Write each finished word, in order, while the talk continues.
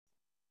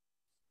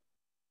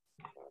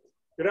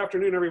Good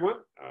afternoon, everyone.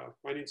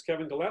 My name is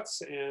Kevin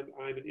Deletz, and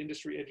I'm an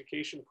industry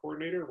education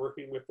coordinator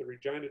working with the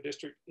Regina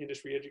District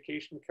Industry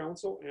Education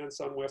Council and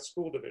SunWest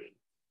School Division.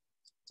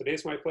 Today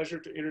it's my pleasure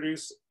to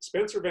introduce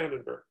Spencer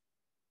Vandenberg,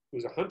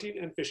 who's a hunting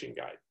and fishing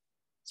guide.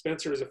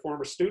 Spencer is a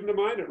former student of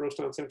mine at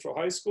Rosetown Central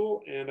High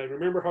School, and I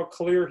remember how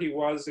clear he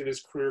was in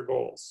his career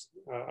goals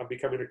of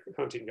becoming a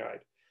hunting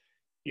guide.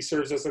 He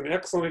serves as an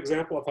excellent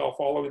example of how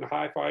following the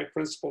high five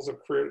principles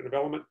of career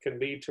development can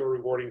lead to a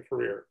rewarding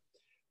career.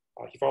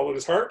 He followed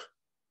his heart.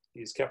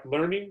 He's kept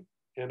learning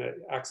and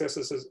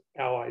accesses his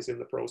allies in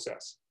the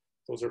process.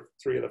 Those are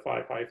three of the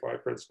five high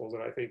five principles that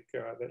I think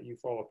that you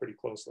follow pretty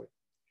closely.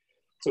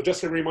 So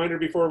just a reminder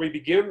before we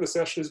begin, the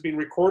session is being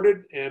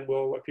recorded and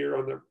will appear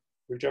on the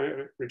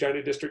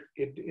Regina District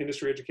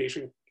Industry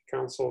Education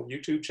Council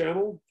YouTube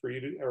channel for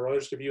you or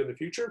others to view in the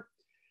future.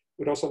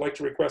 We'd also like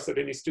to request that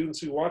any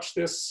students who watch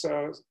this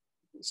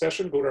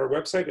session go to our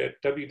website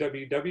at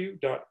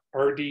www.rdiec.ca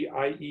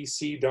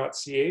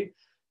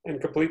and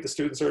complete the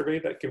student survey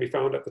that can be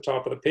found at the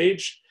top of the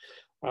page.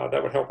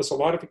 That would help us a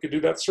lot if you could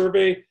do that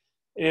survey,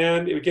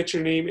 and it would get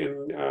your name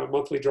in a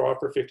monthly draw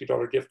for a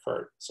 $50 gift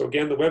card. So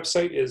again, the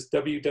website is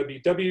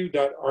www.rdiec.ca.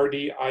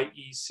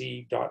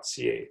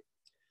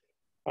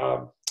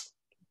 I'll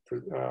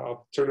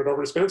turn it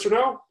over to Spencer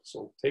now,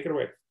 so take it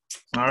away.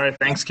 All right,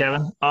 thanks,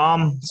 Kevin.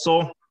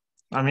 So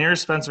I'm here,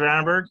 Spencer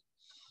Vandenberg,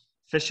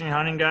 fishing and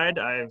hunting guide.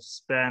 I've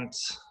spent,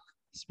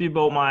 this will be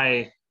about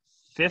my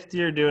 5th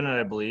year doing it,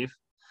 I believe.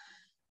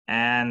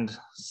 And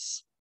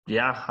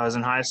yeah, I was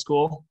in high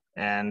school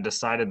and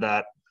decided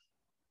that,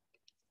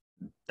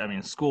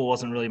 school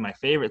wasn't really my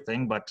favorite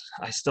thing, but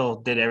I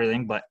still did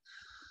everything. But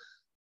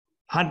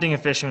hunting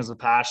and fishing was a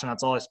passion.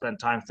 That's all I spent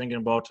time thinking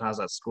about when I was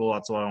at school.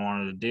 That's what I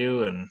wanted to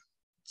do, and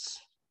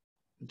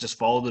just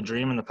follow the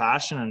dream and the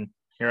passion. And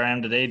here I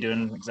am today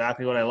doing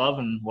exactly what I love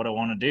and what I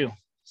want to do.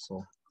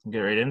 So I'll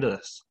get right into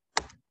this.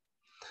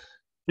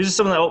 These are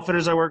some of the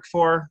outfitters I worked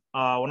for.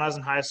 When I was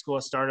in high school, I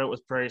started out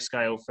with Prairie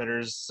Sky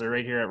Outfitters. They're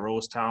right here at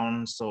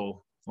Rosetown.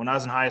 So when I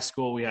was in high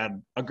school, we had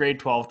a grade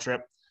 12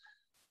 trip,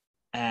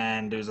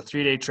 and it was a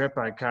 3-day trip.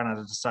 I kind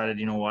of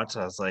decided, you know what,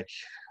 I was like,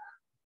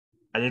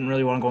 I didn't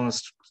really want to go on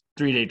this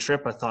 3-day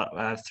trip. I thought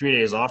I had 3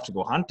 days off to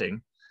go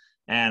hunting,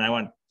 and I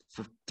went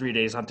for 3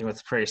 days hunting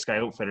with Prairie Sky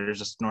Outfitters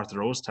just north of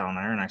Rosetown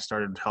there, and I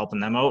started helping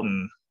them out,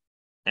 and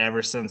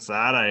ever since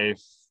that,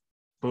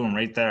 boom,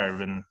 right there. I've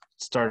been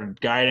started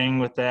guiding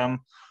with them,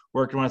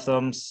 working with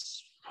them,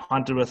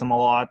 hunted with them a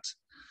lot.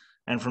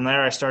 And from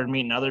there, I started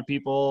meeting other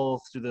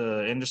people through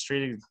the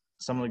industry.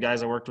 Some of the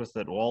guys I worked with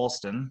at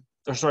Wollaston,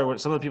 some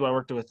of the people I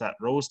worked with at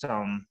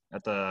Rosetown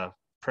at the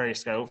Prairie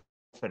Sky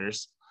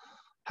Outfitters,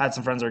 had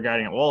some friends that were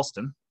guiding at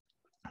Wollaston.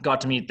 Got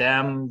to meet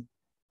them,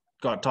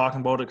 got talking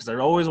about it because I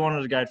always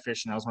wanted to guide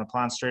fishing. That was my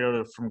plan straight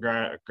out from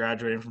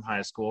graduating from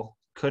high school.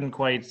 Couldn't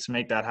quite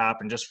make that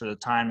happen just for the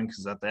timing,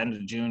 because at the end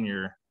of June,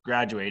 you're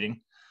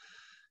graduating.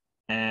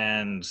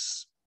 And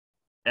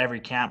every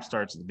camp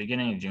starts at the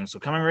beginning of June. So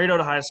coming right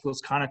out of high school,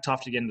 it's kind of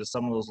tough to get into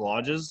some of those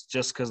lodges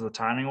just because of the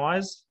timing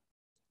wise,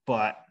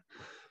 but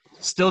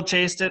still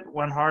chased it,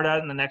 went hard at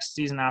it. And the next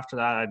season after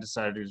that, I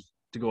decided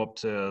to go up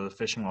to the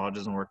fishing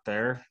lodges and work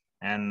there,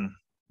 and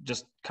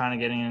just kind of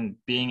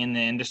being in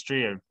the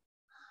industry.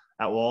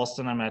 At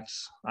Wollaston, I met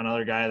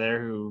another guy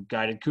there who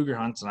guided cougar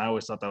hunts, and I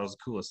always thought that was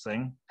the coolest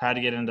thing. Had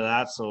to get into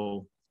that,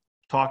 so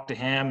talked to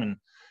him, and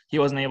he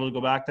wasn't able to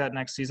go back that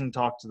next season.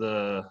 Talked to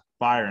the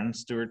Byron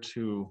Stewart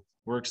who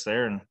works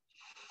there, and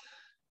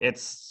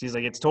he's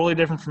like, it's totally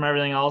different from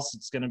everything else.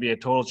 It's going to be a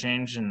total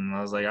change. And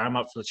I was like, I'm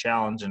up for the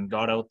challenge, and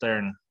got out there,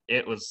 and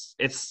it's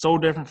so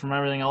different from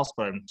everything else,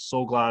 but I'm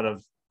so glad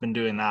I've been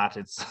doing that.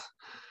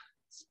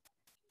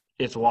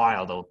 It's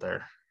wild out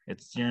there.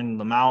 You're in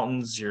the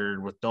mountains,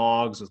 you're with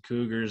dogs, with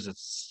cougars.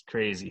 It's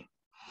crazy.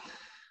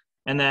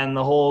 And then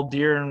the whole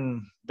deer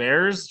and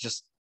bears,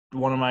 just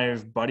one of my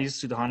buddies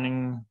through the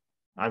hunting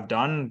I've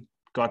done,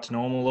 got to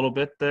know him a little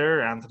bit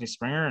there, Anthony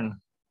Springer, and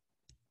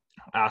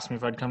asked me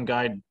if I'd come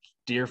guide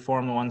deer for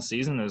him the one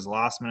season. It was a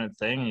last minute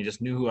thing, and he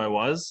just knew who I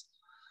was.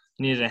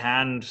 He needed a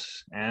hand,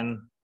 and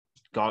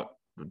got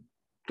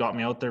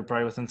me out there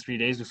probably within 3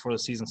 days before the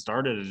season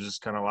started. It was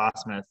just kind of a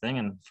last minute thing,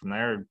 and from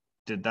there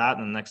did that,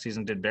 and the next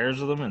season did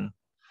bears with him, and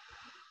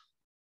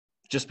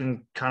just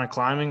been kind of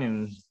climbing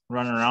and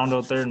running around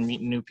out there and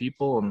meeting new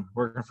people and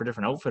working for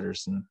different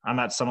outfitters. And I'm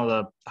at some of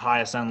the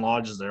highest end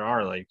lodges there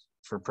are, like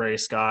for Prairie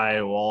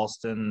Sky,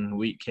 Wollaston,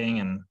 Wheat King,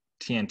 and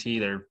TNT.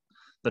 They're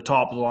the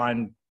top of the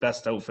line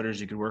best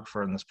outfitters you could work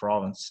for in this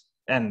province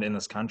and in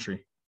this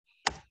country.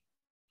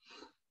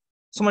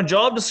 So my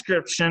job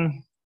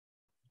description,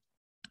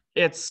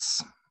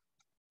 it's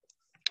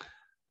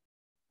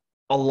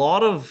a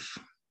lot of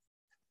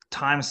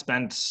time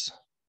spent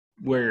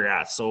where you're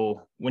at.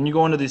 So when you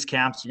go into these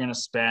camps, you're going to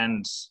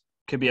spend,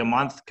 could be a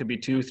month, could be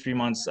 2-3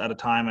 months at a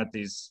time at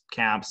these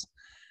camps.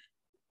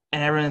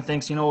 And everyone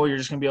thinks, you're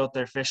just going to be out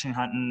there fishing,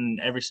 hunting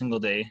every single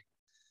day.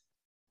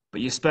 But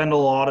you spend a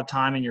lot of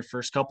time in your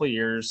first couple of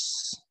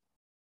years.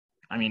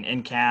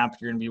 In camp,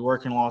 you're going to be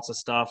working lots of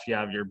stuff. You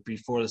have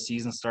before the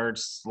season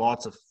starts,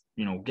 lots of,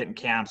 getting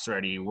camps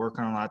ready,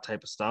 working on that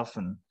type of stuff.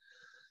 And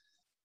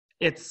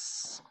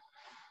it's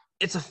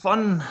a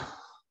fun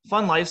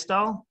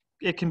lifestyle.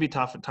 It can be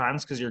tough at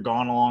times because you're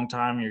gone a long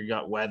time. You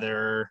got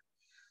weather.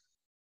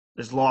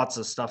 There's lots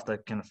of stuff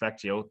that can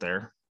affect you out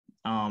there.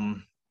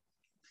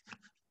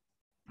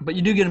 But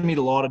you do get to meet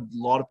a lot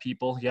of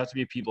people. You have to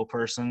be a people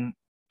person,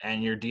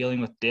 and you're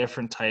dealing with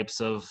different types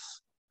of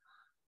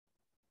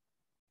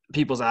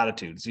people's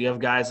attitudes. You have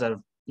guys that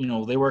have,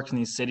 they work in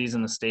these cities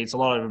in the States, a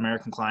lot of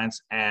American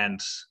clients,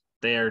 and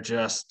they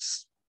just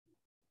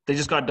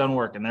got done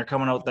working. They're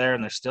coming out there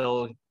and they're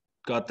still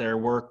got their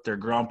work. They're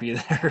grumpy.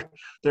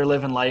 They're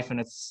living life, and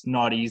it's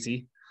not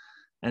easy.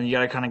 And you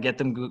got to kind of get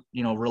them,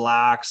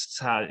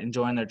 relaxed,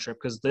 enjoying their trip,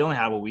 because they only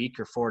have a week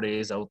or 4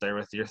 days out there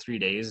with your 3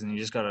 days, and you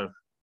just got to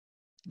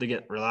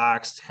get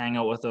relaxed, hang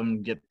out with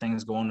them, get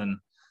things going, and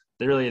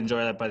they really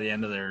enjoy that by the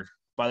end of their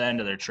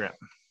trip.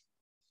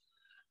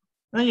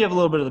 And then you have a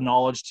little bit of the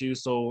knowledge too.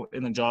 So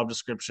in the job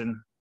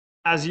description,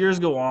 as years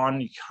go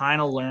on, you kind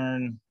of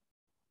learn.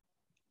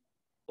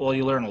 Well,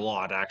 you learn a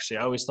lot, actually.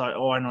 I always thought,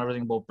 I know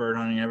everything about bird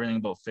hunting, everything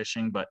about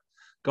fishing, but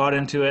got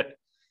into it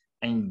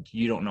and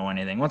you don't know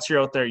anything. Once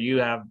you're out there, you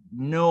have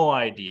no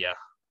idea.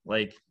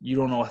 Like, you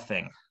don't know a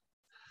thing.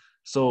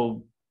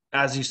 So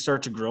as you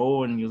start to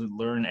grow and you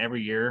learn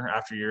every year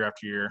after year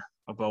after year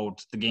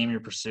about the game you're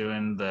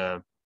pursuing,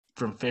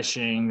 from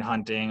fishing,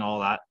 hunting, all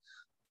that,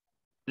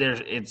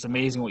 it's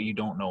amazing what you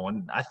don't know.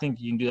 And I think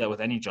you can do that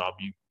with any job.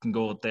 You can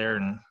go out there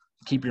and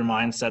keep your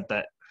mindset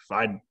that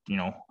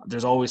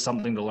there's always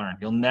something to learn.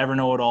 You'll never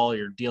know it all.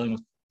 You're dealing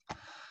with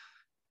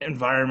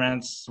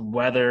environments,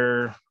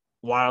 weather,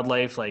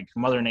 wildlife, like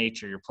Mother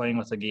Nature. You're playing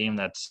with a game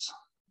that's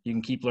you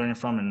can keep learning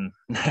from, and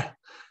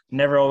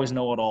never always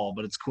know it all,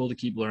 but it's cool to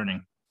keep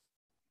learning.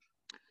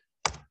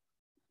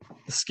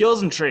 The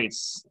skills and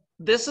traits.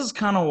 This is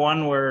kind of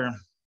one where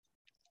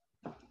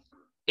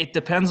it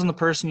depends on the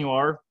person you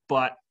are,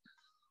 but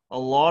a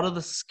lot of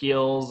the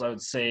skills, I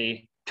would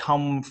say,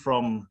 come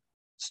from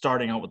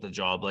starting out with the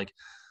job. Like,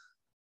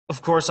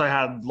 of course, I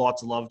had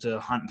lots of love to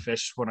hunt and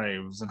fish when I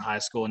was in high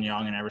school and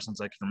young, and ever since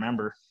I can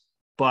remember.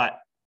 But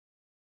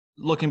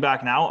looking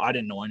back now, I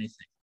didn't know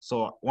anything.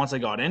 So once I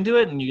got into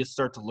it and you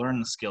start to learn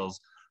the skills,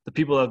 the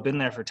people that have been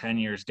there for 10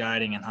 years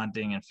guiding and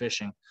hunting and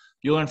fishing,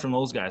 you learn from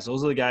those guys.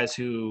 Those are the guys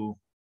who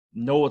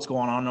know what's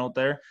going on out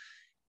there.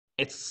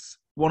 It's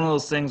one of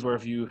those things where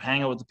if you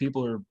hang out with the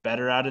people who are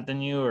better at it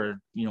than you, or,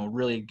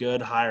 really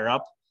good higher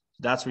up,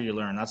 that's where you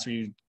learn. That's where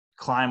you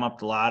climb up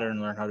the ladder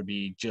and learn how to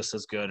be just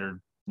as good or,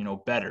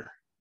 better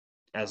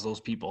as those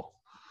people.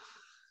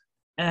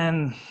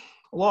 And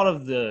a lot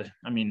of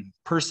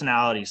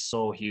personality is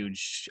so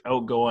huge.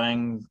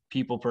 Outgoing,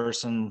 people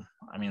person,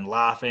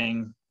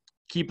 laughing,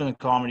 keeping the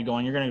comedy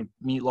going. You're going to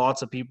meet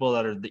lots of people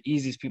that are the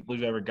easiest people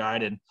you've ever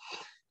guided.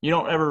 You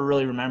don't ever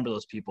really remember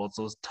those people. It's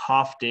those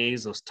tough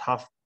days, those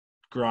tough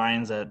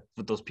grinds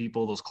with those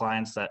people, those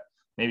clients that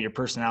maybe your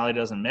personality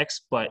doesn't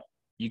mix, but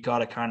you got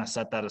to kind of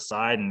set that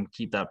aside and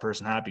keep that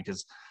person happy,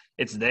 because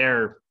it's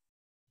their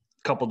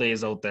couple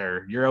days out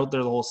there. You're out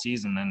there the whole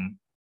season, and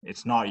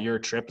it's not your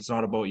trip. It's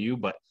not about you,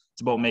 but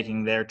it's about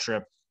making their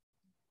trip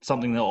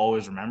something they'll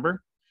always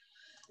remember.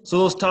 So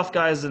those tough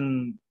guys,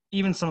 and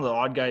even some of the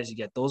odd guys you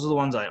get, those are the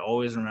ones I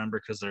always remember,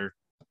 because they're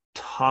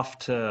tough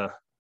to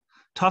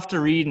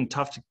read and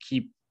tough to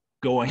keep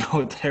going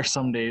out there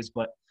some days.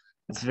 But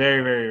it's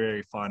very, very,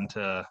 very fun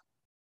to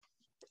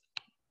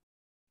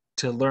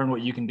learn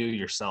what you can do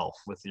yourself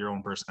with your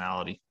own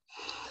personality.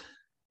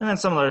 And then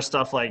some other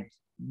stuff like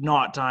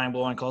not tying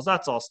blowing calls,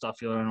 that's all stuff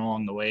you learn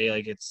along the way.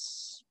 Like,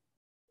 it's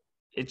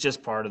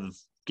just part of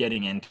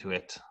getting into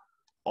it.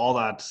 All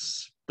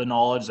that's the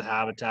knowledge, the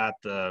habitat,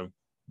 the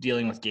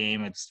dealing with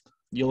game.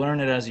 You learn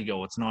it as you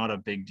go. It's not a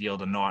big deal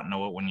to not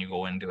know it when you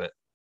go into it.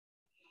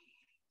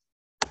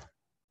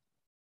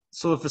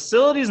 So the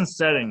facilities and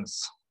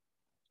settings,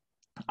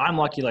 I'm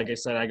lucky. Like I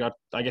said,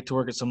 I get to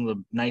work at some of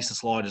the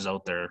nicest lodges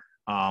out there.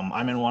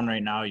 I'm in one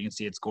right now. You can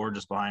see it's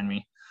gorgeous behind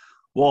me.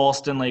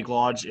 Wollaston Lake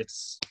Lodge.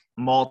 It's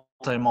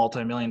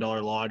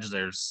multi-million-dollar lodge.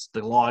 There's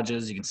the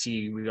lodges. You can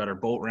see we got our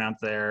boat ramp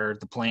there.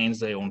 The planes,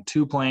 they own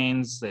 2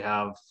 planes. They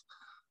have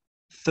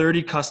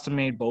 30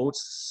 custom-made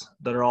boats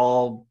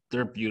that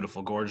they're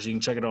beautiful, gorgeous. You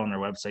can check it out on their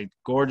website.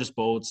 Gorgeous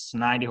boats,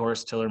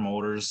 90-horse tiller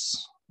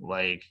motors,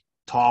 like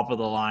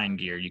top-of-the-line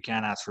gear. You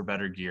can't ask for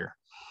better gear.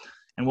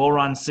 And we'll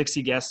run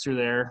 60 guests through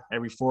there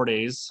every 4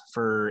 days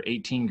for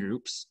 18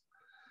 groups.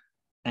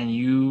 And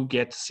you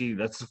get to see,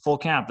 that's a full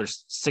camp.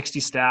 There's 60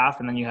 staff,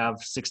 and then you have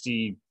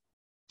 60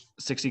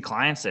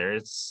 clients there.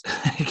 It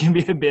can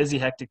be a busy,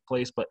 hectic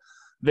place, but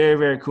very,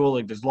 very cool.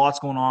 Like, there's lots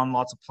going on,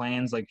 lots of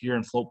planes. Like, you're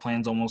in float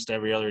planes almost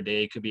every other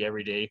day. It could be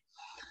every day.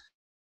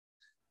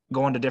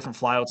 Going to different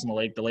flyouts in the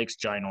lake. The lake's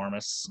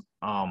ginormous.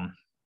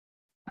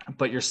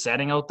 But you're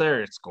setting out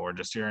there, it's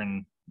gorgeous. You're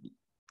in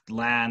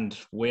land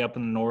way up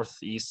in the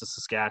northeast of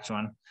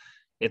Saskatchewan.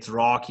 It's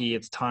rocky,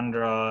 it's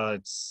tundra,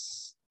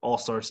 it's all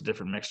sorts of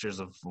different mixtures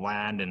of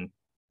land, and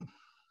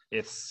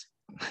it's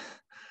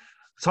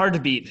hard to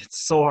beat.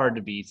 It's so hard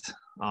to beat.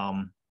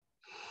 And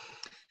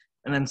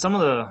then some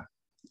of the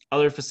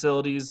other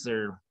facilities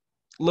are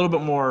a little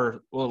bit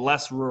more, well,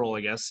 less rural,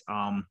 I guess.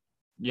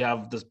 You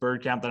have this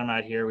bird camp that I'm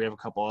at here. We have a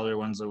couple other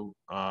ones that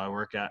I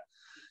work at.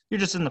 You're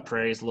just in the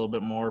prairies a little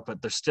bit more,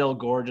 but they're still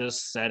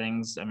gorgeous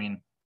settings. I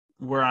mean,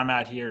 where I'm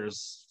at here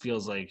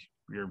feels like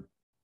you're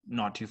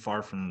not too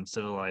far from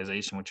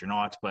civilization, which you're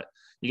not, but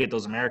you get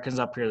those Americans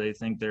up here, they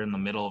think they're in the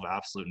middle of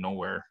absolute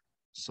nowhere.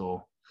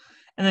 So,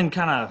 and then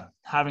kind of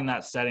having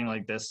that setting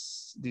like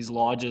this, these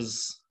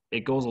lodges,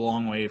 it goes a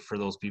long way for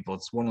those people.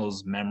 It's one of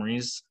those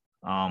memories.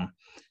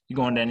 You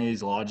go into any of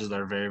these lodges that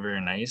are very,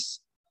 very nice,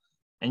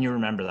 and you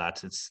remember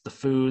that. It's the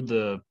food,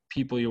 the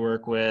people you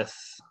work with,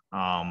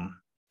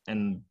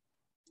 and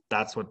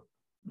that's what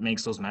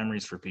makes those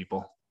memories for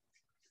people.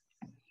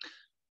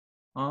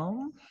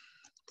 Let's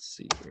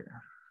see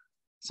here.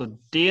 So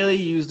daily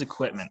used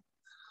equipment.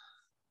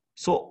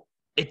 So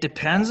it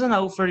depends on the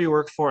outfit you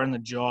work for and the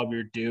job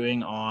you're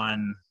doing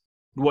on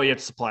what you have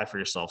to supply for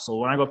yourself. So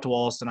when I go up to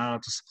Wollaston, I don't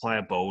have to supply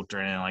a boat or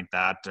anything like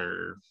that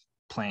or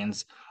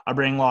planes. I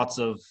bring lots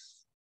of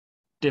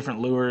different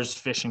lures,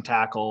 fishing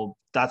tackle.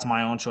 That's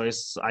my own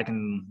choice. I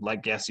can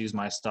let guests use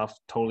my stuff,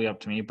 totally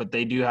up to me. But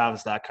they do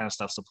have that kind of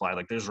stuff supplied.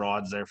 Like there's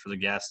rods there for the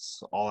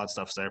guests. All that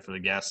stuff's there for the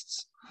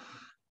guests.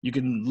 You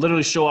can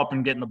literally show up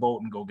and get in the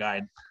boat and go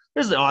guide.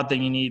 There's the odd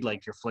thing you need,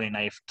 like your fillet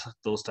knife,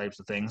 those types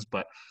of things,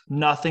 but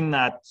nothing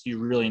that you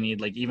really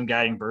need. Like even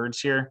guiding birds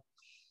here,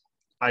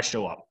 I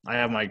show up. I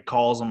have my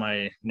calls on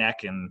my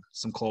neck and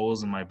some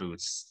clothes and my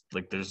boots.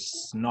 Like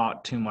there's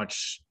not too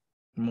much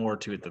more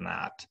to it than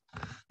that.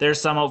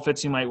 There's some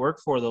outfits you might work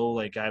for though.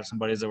 Like I have some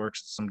buddies that work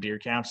at some deer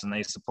camps and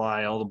they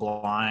supply all the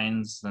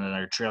blinds and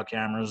their trail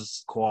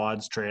cameras,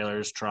 quads,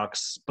 trailers,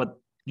 trucks, but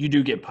you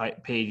do get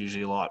paid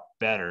usually a lot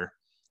better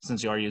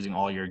since you are using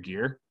all your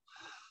gear.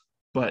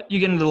 But you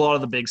get into a lot of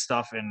the big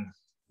stuff and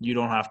you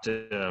don't have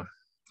to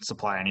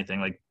supply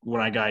anything. Like when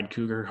I guide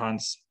cougar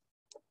hunts,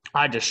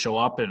 I just show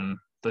up and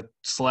the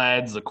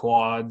sleds, the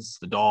quads,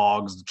 the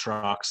dogs, the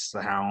trucks,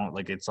 the hound,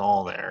 like it's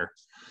all there.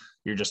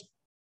 You're just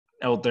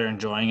out there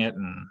enjoying it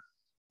and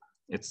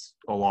it's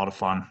a lot of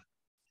fun.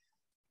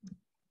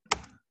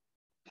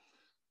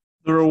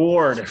 The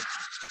reward.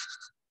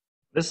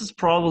 This is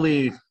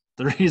probably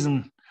the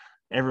reason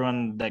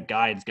everyone that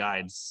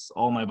guides,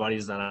 all my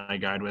buddies that I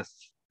guide with,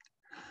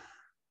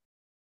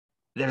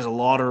 there's a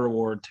lot of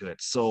reward to it.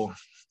 So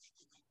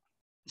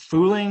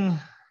fooling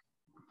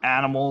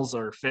animals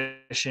or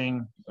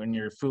fishing, when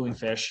you're fooling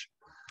fish,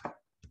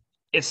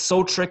 it's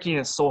so tricky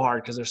and it's so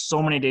hard because there's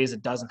so many days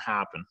it doesn't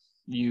happen.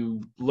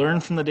 You learn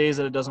from the days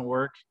that it doesn't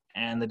work,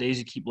 and the days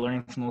you keep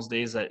learning from those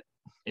days that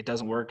it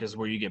doesn't work is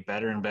where you get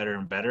better and better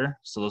and better.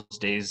 So those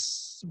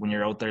days when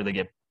you're out there,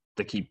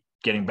 they keep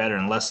getting better,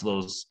 and less of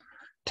those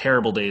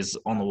terrible days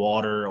on the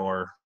water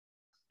or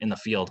in the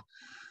field.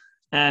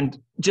 And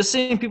just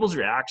seeing people's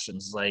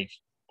reactions, like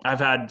I've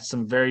had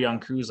some very young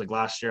crews, like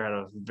last year I had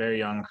a very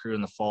young crew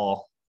in the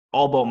fall,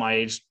 all about my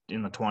age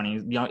in the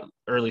 20s,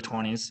 early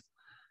 20s.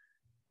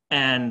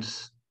 And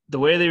the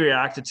way they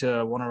reacted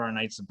to one of our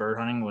nights of bird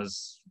hunting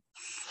was,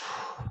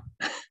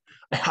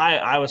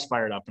 I was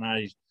fired up,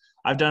 and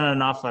I've done it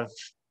enough. I've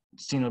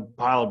seen a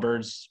pile of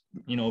birds,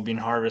 being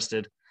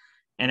harvested,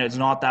 and it's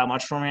not that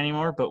much for me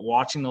anymore. But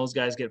watching those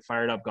guys get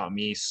fired up got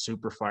me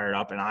super fired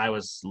up, and I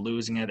was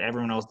losing it.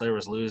 Everyone else there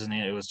was losing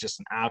it. It was just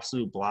an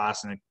absolute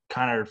blast, and it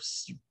kind of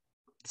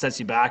sets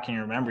you back and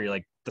you remember, you're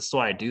like, this is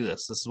why I do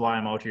this. This is why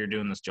I'm out here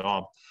doing this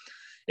job.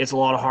 It's a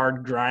lot of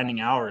hard grinding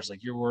hours.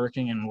 Like you're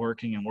working and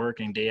working and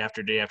working day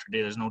after day after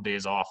day. There's no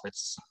days off.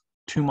 It's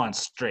 2 months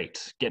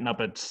straight, getting up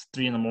at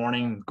 3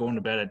 a.m, going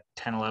to bed at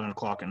 10, 11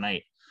 o'clock at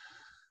night.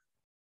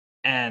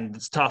 And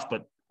it's tough,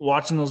 but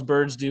watching those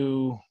birds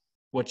do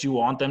what you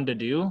want them to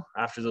do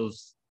after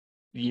those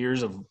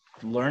years of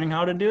learning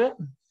how to do it,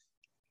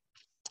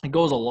 it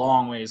goes a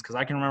long ways. Because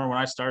I can remember when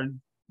I started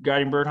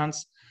guiding bird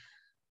hunts,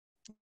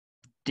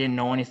 didn't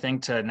know anything,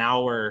 to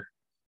now where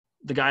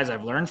the guys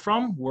I've learned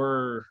from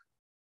were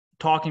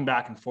talking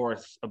back and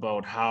forth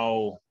about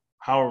how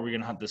are we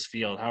going to hunt this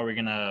field? How are we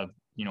going to,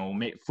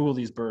 fool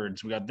these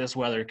birds? We got this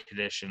weather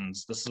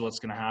conditions. This is what's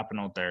going to happen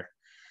out there.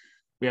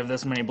 We have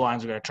this many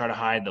blinds. We got to try to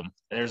hide them.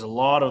 There's a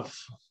lot of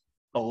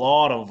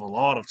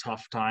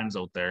tough times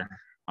out there,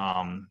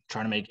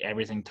 trying to make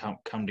everything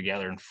come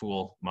together and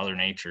fool Mother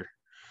Nature.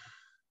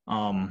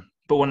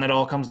 But when that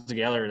all comes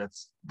together,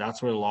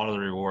 that's where a lot of the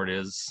reward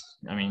is.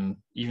 I mean,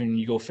 even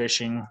you go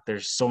fishing,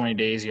 there's so many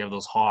days you have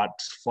those hot,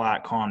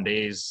 flat, calm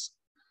days,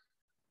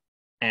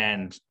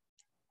 and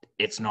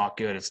it's not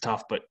good. It's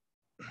tough, but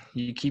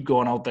you keep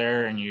going out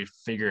there and you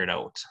figure it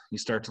out. You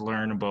start to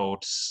learn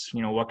about,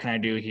 what can I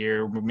do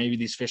here? Maybe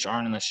these fish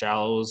aren't in the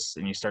shallows,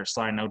 and you start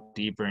sliding out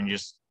deeper and you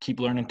just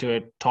keep learning to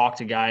it, talk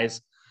to guys,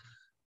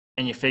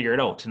 and you figure it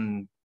out.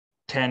 And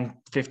 10,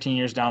 15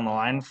 years down the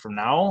line from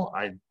now,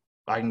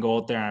 I can go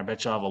out there and I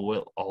bet you I'll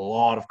have a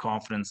lot of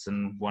confidence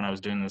than when I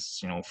was doing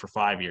this, for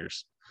 5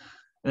 years.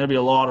 And there'll be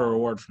a lot of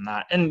reward from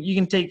that. And you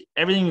can take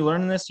everything you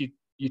learn in this,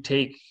 you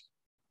take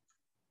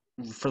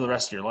for the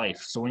rest of your life.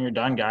 So when you're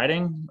done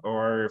guiding,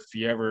 or if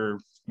you ever,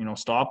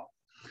 stop,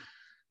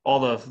 all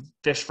the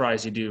fish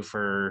fries you do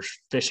for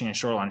fishing and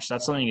shore lunch,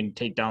 that's something you can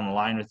take down the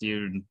line with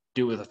you and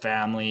do with a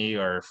family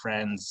or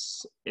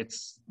friends.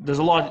 There's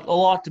a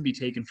lot to be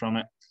taken from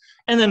it.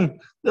 And then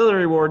the other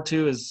reward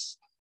too is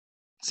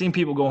seeing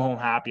people go home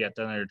happy at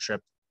the end of their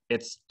trip.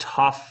 It's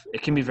tough.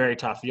 It can be very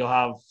tough. You'll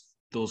have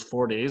those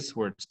 4 days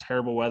where it's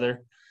terrible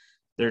weather.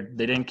 They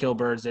didn't kill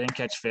birds. They didn't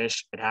catch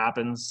fish. It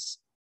happens.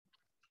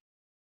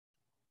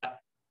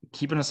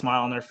 Keeping a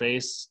smile on their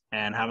face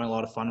and having a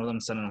lot of fun with them,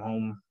 sending them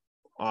home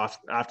off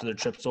after their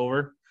trip's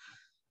over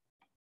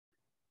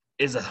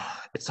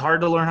it's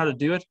hard to learn how to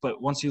do it,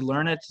 but once you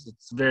learn it,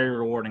 it's very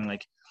rewarding.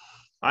 Like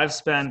I've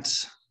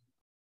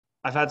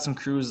had some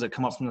crews that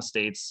come up from the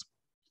States,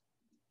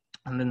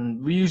 and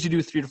then we usually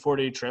do 3 to 4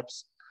 day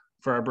trips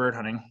for our bird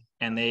hunting,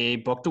 and they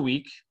booked a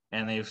week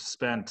and they've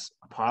spent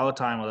a pile of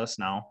time with us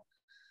now.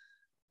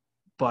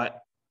 But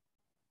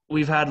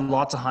we've had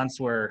lots of hunts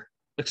where,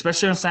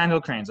 especially on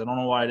sandhill cranes, I don't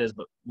know why it is,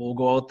 but we'll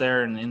go out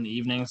there and in the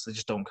evenings they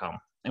just don't come.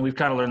 And we've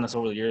kind of learned this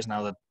over the years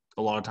now that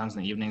a lot of times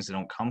in the evenings they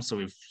don't come, so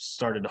we've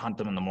started to hunt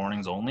them in the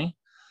mornings only.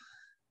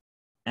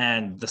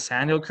 And the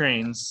sandhill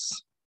cranes,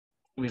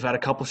 we've had a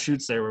couple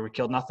shoots there where we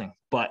killed nothing,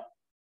 but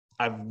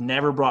I've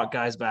never brought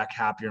guys back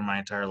happier in my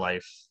entire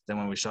life than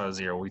when we shot a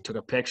zero. We took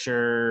a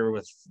picture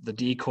with the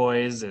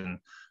decoys and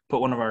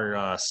put one of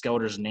our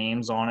scouters'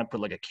 names on it,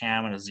 put like a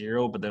cam and a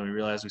zero, but then we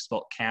realized we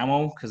spelled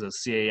camo because of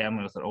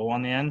CAM with an O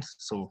on the end.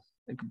 So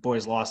the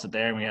boys lost it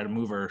there, and we had to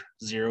move our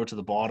zero to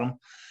the bottom.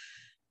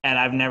 And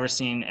I've never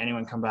seen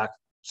anyone come back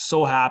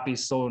so happy,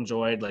 so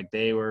enjoyed, like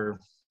they were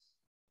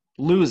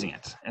losing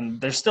it.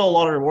 And there's still a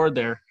lot of reward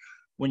there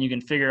when you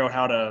can figure out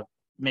how to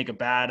make a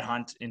bad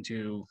hunt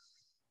into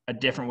a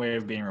different way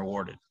of being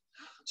rewarded.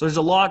 So there's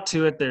a lot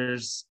to it.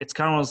 It's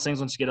kind of one of those things,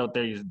 once you get out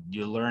there,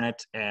 you learn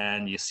it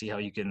and you see how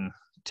you can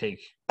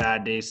take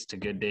bad days to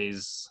good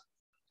days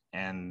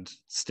and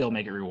still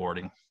make it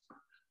rewarding.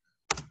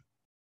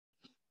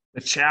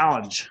 The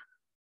challenge,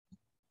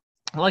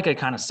 like I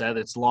kind of said,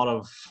 it's a lot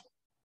of,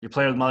 you're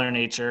playing with Mother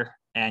Nature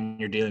and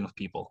you're dealing with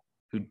people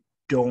who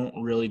don't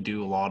really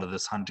do a lot of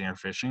this hunting or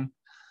fishing.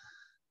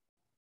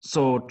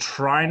 So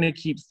trying to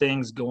keep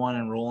things going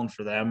and rolling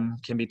for them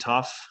can be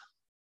tough.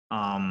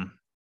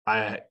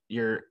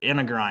 You're in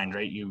a grind,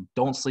 right? You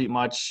don't sleep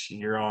much.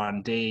 You're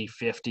on day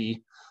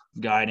 50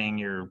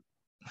 guiding.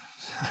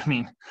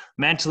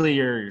 Mentally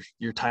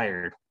you're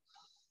tired.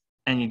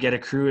 And you get a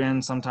crew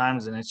in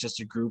sometimes and it's just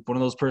a group, one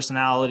of those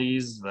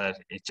personalities that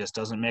it just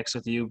doesn't mix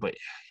with you, but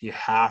you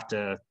have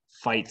to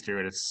fight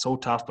through it. It's so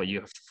tough, but you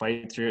have to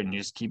fight through it and you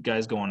just keep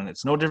guys going. And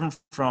it's no different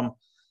from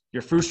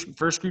your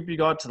first group you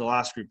got to the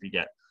last group you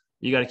get.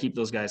 You got to keep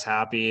those guys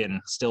happy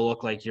and still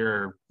look like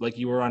you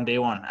were on day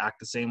one, act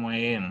the same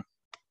way. And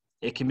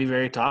it can be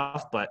very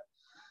tough, but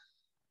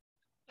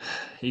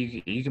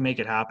you can make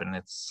it happen.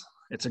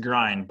 It's a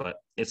grind, but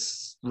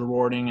it's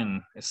rewarding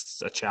and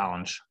it's a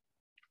challenge.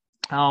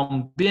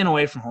 Being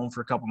away from home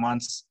for a couple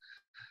months,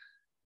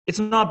 it's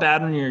not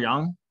bad when you're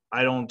young.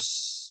 I don't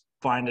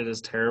find it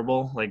as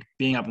terrible. Like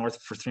being up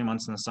north for 3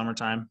 months in the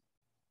summertime,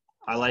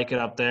 I like it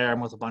up there. I'm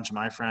with a bunch of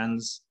my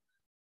friends.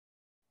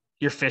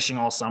 You're fishing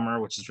all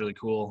summer, which is really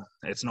cool.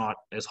 It's not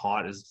as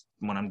hot as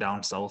when I'm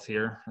down south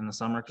here in the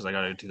summer, because I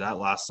got to do that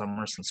last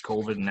summer since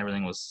COVID and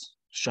everything was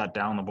shut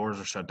down. The borders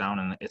were shut down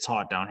and it's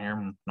hot down here.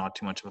 I'm not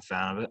too much of a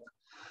fan of it.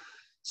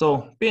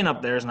 So being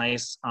up there is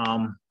nice.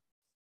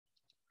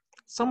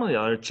 Some of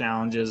the other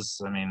challenges,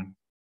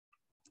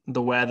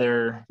 the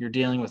weather, you're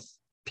dealing with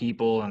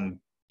people and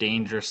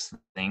dangerous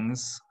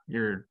things.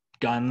 Your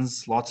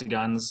guns, lots of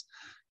guns.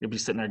 You'll be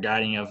sitting there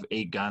guiding, you have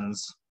 8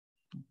 guns.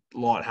 A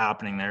lot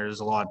happening there.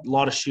 There's a lot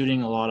of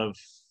shooting, a lot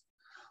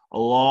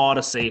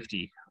of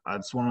safety.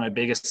 It's one of my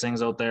biggest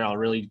things out there. I'll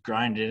really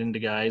grind it into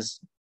guys.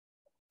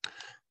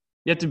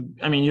 You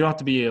don't have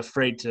to be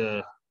afraid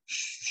to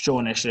show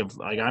initiative.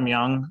 Like I'm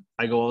young,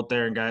 I go out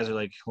there and guys are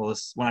like, well,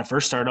 when I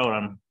first start out,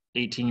 I'm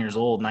 18 years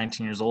old,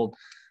 19 years old.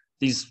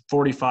 These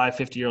 45,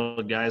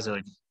 50-year-old guys are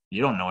like, you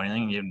don't know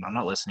anything. I'm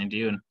not listening to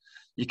you. And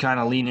you kind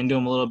of lean into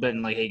them a little bit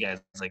and like, hey guys,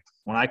 like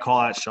when I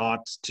call that shot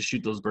to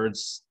shoot those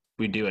birds,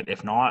 we do it.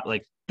 If not,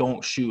 like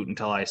don't shoot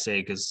until I say,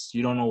 because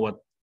you don't know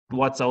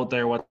what's out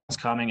there, what's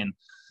coming. And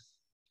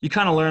you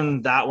kind of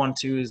learn that one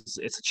too. Is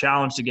it's a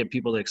challenge to get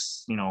people to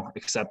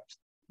accept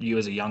you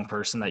as a young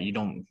person, that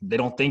they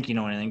don't think you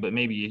know anything, but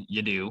maybe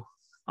you do.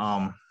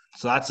 So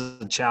that's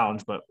a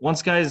challenge. But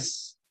once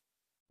guys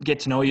get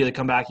to know you, they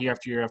come back year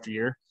after year after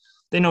year,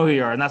 they know who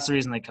you are. And that's the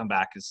reason they come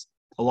back, is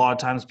a lot of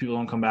times people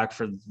don't come back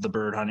for the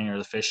bird hunting or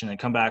the fishing. They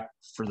come back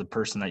for the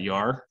person that you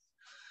are.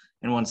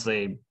 And once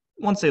they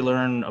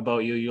learn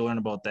about you, you learn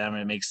about them,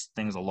 and it makes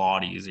things a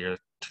lot easier.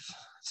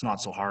 It's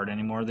not so hard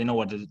anymore. They know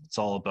what it's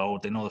all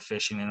about. They know the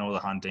fishing, they know the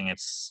hunting.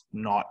 It's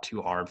not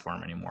too hard for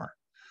them anymore.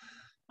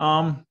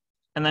 And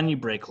then you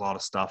break a lot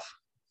of stuff.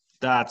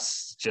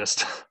 That's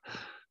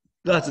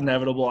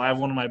inevitable. I have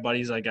one of my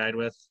buddies I guide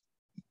with,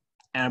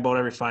 and about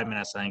every 5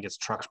 minutes, I think his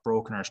truck's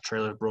broken or his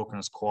trailer's broken,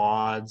 his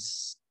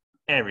quads,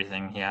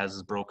 everything he has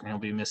is broken. He'll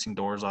be missing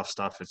doors off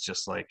stuff. It's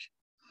just like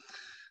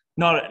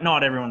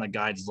not everyone that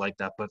guides is like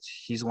that, but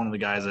he's one of the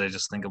guys that I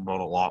just think about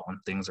a lot when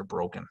things are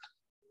broken.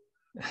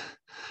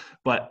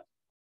 But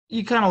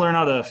you kind of learn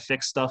how to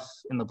fix stuff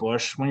in the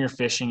bush. When you're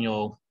fishing,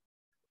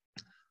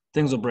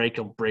 things will break.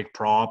 You'll break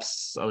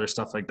props, other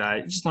stuff like that.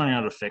 You're just learning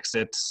how to fix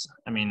it.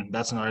 I mean,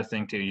 that's another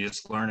thing too. You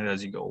just learn it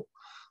as you go.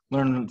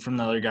 Learn from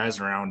the other guys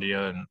around you,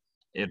 and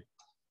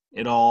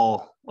it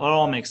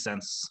all makes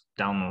sense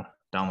down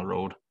the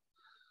road.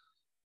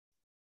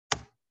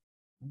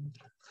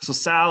 So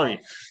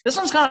salary, this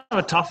one's kind of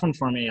a tough one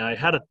for me. I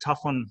had a tough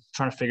one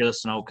trying to figure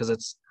this one out because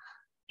it's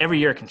every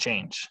year it can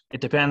change.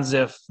 It depends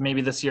if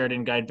maybe this year I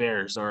didn't guide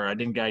bears or I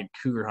didn't guide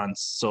cougar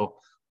hunts. So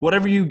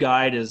whatever you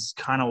guide is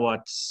kind of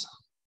what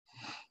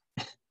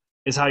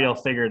is how you'll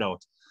figure it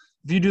out.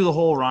 If you do the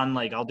whole run,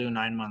 like I'll do a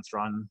 9 month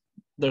run,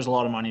 there's a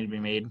lot of money to be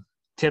made.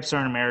 Tips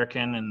aren't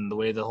American, and the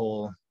way the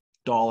whole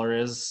dollar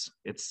is,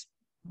 it's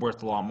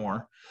worth a lot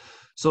more.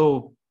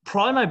 So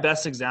probably my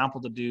best example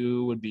to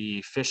do would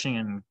be fishing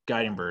and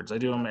guiding birds. I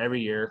do them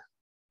every year.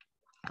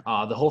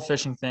 The whole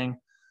fishing thing,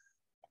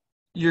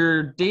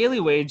 your daily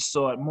wage.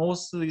 So at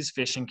most of these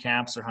fishing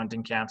camps or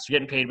hunting camps, you're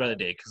getting paid by the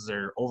day because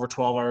they're over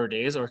 12-hour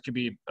days, or it could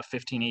be a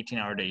 15,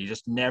 18-hour day. You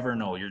just never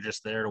know. You're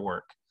just there to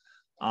work.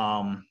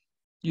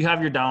 You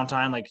have your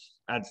downtime. Like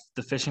at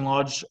the fishing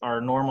lodge,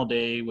 our normal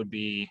day would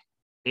be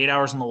 8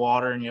 hours in the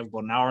water, and you have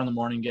about an hour in the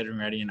morning getting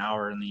ready, an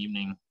hour in the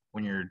evening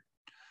when you're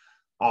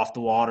off the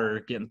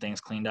water, getting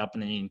things cleaned up,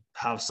 and then you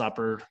have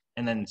supper,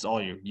 and then it's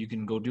all you. You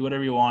can go do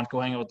whatever you want,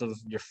 go hang out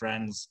with your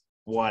friends,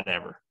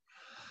 whatever.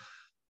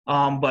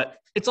 But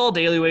it's all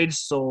daily wage,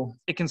 so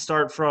it can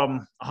start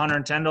from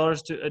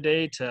 $110 a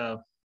day to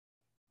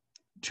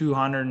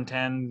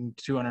 $210,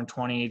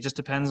 $220. It just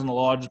depends on the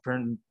lodge,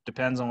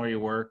 depends on where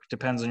you work,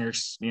 depends on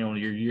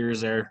your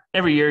years there.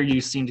 Every year you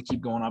seem to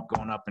keep going up.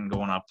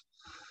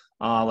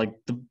 Like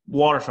the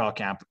waterfowl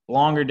camp,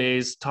 longer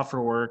days, tougher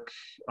work.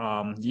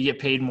 You get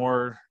paid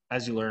more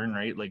as you learn,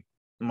 right? Like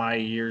my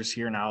years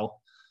here now,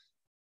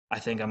 I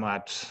think I'm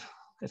at,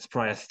 it's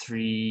probably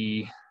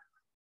 $340,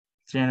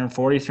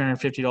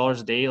 $350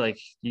 a day. Like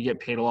you get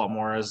paid a lot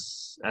more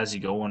as you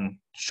go, and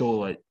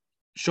show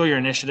your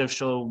initiative,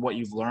 show what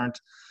you've learned.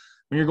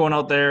 When you're going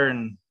out there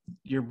and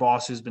your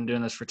boss who's been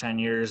doing this for 10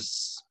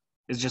 years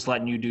is just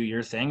letting you do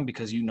your thing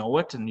because you know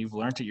it and you've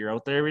learned it, you're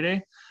out there every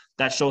day.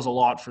 That shows a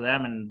lot for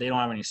them, and they don't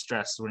have any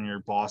stress when your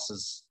boss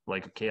is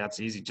like, okay, that's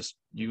easy. Just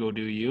you go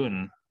do you,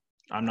 and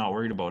I'm not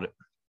worried about it.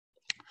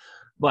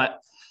 But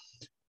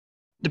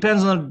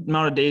depends on the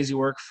amount of days you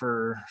work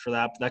for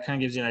that. That kind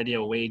of gives you an idea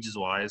of wages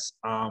wise.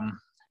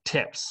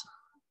 Tips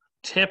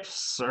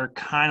are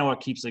kind of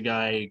what keeps a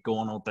guy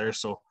going out there.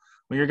 So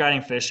when you're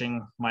guiding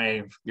fishing,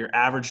 your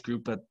average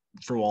group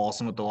for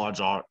Wollaston with the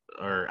lodge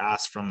or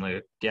ask from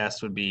the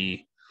guest would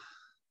be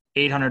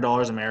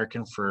 $800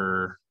 American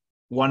for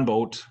one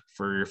boat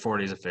for your 4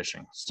 days of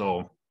fishing.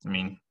 So, I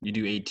mean, you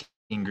do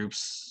 18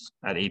 groups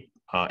at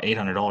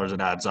 $800,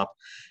 it adds up.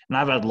 And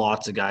I've had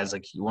lots of guys,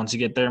 like once you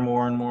get there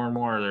more and more and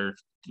more, they're,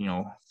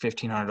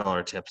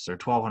 $1,500 tips or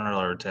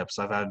 $1,200 tips.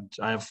 I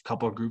have a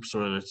couple of groups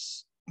where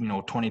it's,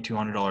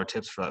 $2,200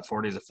 tips for that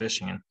 4 days of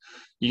fishing. And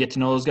you get to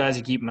know those guys,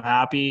 you keep them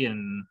happy,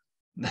 and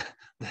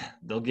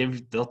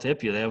they'll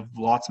tip you. They have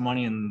lots of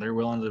money and they're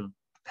willing to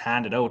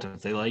hand it out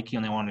if they like you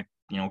and they want to,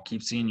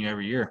 keep seeing you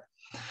every year.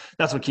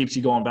 That's what keeps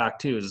you going back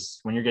too,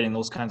 is when you're getting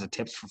those kinds of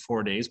tips for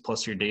 4 days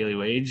plus your daily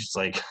wage. It's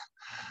like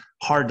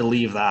hard to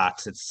leave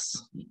that. It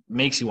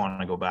makes you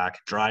want to go back.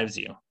 It drives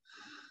you.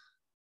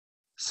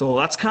 So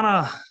that's kind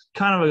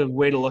of a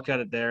way to look at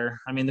it there.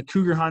 I mean, the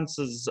cougar hunts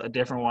is a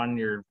different one.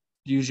 You're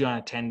usually on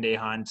a 10-day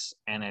hunt,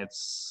 and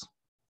it's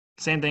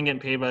same thing,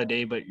 getting paid by the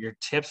day, but your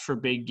tips for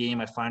big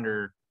game I find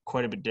are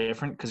quite a bit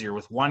different because you're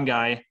with one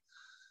guy,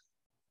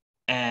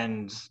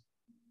 and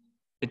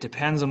it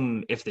depends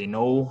on if they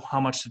know how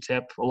much to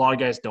tip. A lot of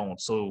guys don't.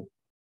 So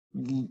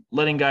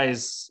letting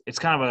guys, it's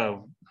kind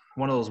of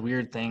one of those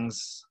weird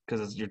things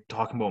because you're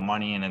talking about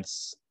money and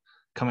it's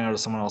coming out of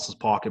someone else's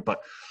pocket,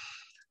 but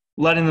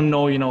letting them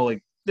know,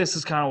 like this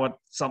is kind of what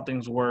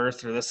something's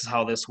worth, or this is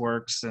how this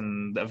works.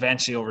 And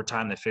eventually over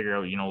time they figure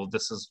out,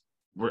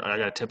 I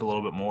got to tip a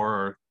little bit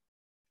more,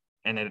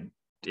 and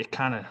it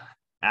kind of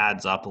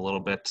adds up a little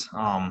bit.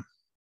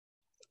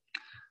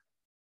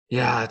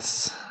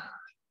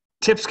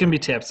 Tips can be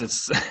tips.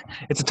 It's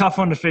a tough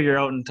one to figure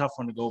out and a tough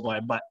one to go by,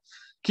 but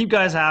keep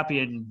guys happy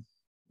and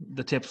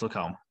the tips will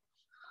come.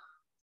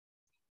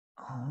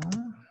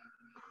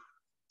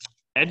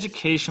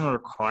 Educational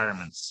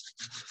requirements.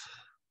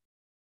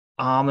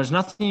 There's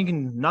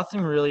nothing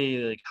really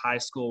like high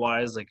school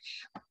wise, like,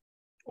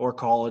 or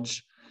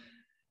college.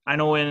 I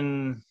know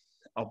in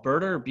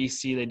Alberta or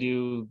BC, they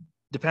do,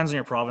 depends on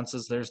your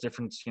provinces. There's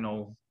different,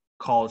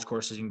 college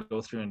courses you can go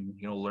through and,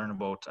 learn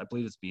about. I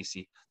believe it's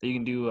BC that you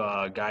can do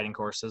guiding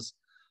courses.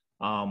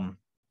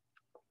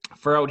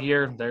 For out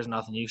here, there's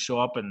nothing. You show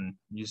up and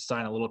you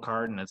sign a little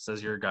card and it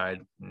says you're a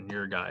guide and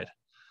you're a guide.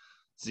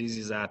 It's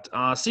easy as that.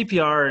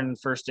 CPR and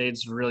first aid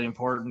is really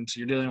important.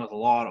 You're dealing with a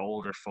lot of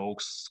older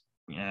folks,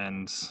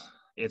 and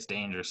it's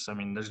dangerous. I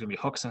mean, there's going to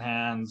be hooks and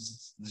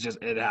hands.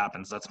 It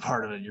happens. That's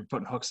part of it. You're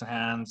putting hooks and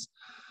hands.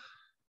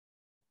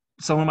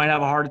 Someone might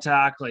have a heart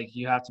attack. Like,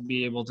 you have to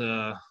be able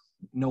to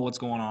know what's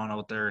going on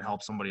out there and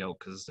help somebody out,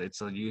 because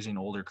it's usually an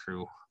older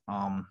crew.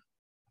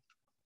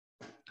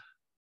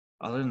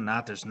 Other than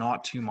that, there's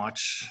not too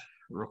much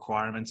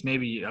requirements.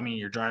 Maybe, I mean,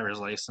 your driver's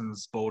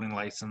license, boating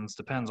license,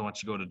 depends on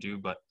what you go to do,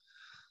 but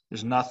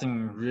there's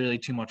nothing really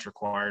too much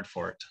required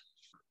for it.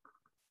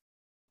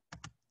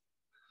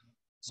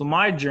 So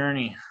my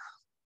journey,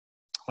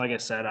 like I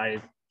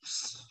said,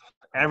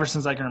 ever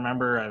since I can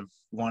remember, I've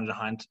wanted to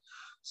hunt.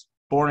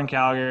 Born in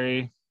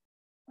Calgary,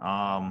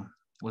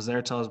 was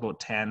there till I was about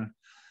 10,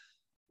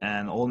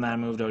 and the old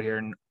man moved out here,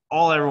 and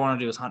all I ever wanted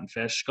to do was hunt and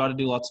fish. Got to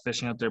do lots of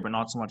fishing out there, but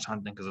not so much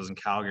hunting, because I was in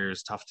Calgary. It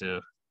was tough to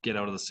get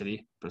out of the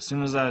city. But as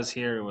soon as I was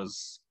here,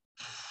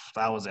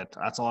 that was it.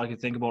 That's all I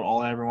could think about,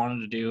 all I ever wanted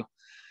to do,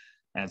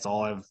 and it's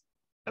all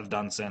I've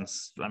done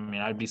since. I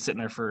mean, I'd be sitting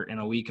there in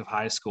a week of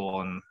high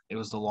school, and it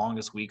was the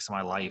longest weeks of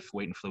my life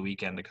waiting for the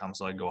weekend to come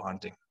so I'd go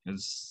hunting. It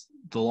was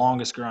the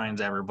longest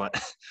grinds ever,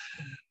 but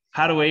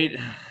had to wait,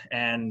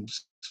 and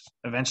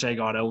eventually I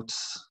got out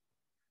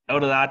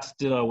of that,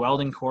 did a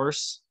welding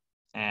course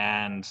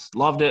and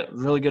loved it.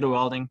 Really good at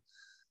welding.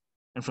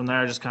 And from there,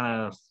 I just kind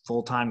of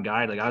full-time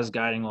guide. Like, I was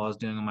guiding while I was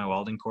doing my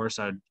welding course.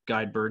 I'd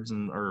guide birds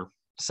or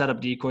set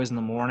up decoys in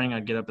the morning.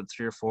 I'd get up at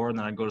 3 or 4, and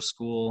then I'd go to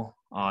school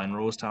in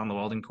Rosetown, the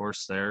welding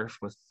course there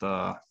with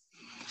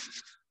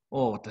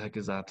what the heck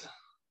is that?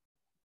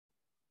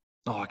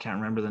 Oh, I can't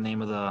remember the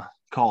name of the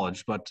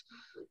college, but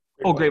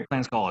Great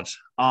Plains College.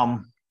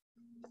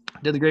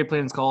 Did the Great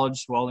Plains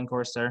College welding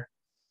course there,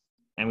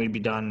 and we'd be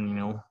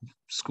done,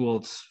 school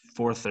at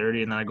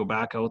 4:30, and then I go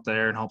back out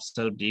there and help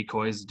set up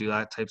decoys, do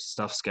that type of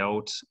stuff,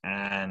 scout.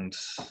 And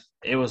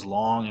it was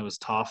long, it was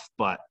tough,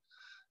 but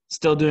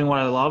still doing what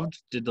I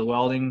loved. Did the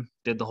welding,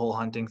 did the whole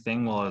hunting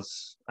thing while I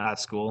was at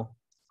school.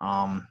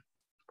 And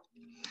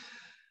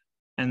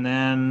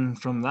then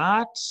from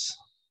that,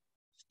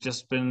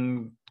 just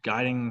been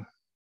guiding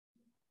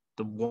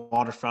the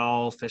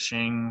waterfowl,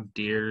 fishing,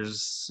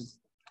 deers,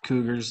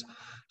 cougars.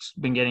 Just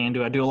been getting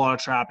into it. I do a lot of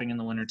trapping in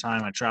the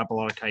wintertime. I trap a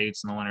lot of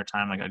coyotes in the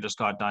wintertime. Like, I just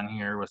got done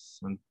here with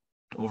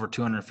over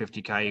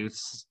 250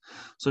 coyotes.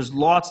 So there's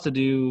lots to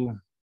do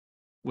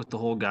with the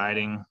whole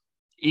guiding,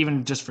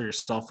 even just for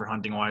yourself, for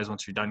hunting wise.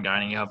 Once you're done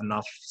guiding, you have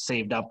enough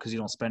saved up, because you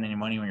don't spend any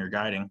money when you're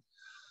guiding,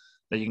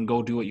 that you can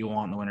go do what you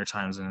want in the winter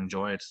times and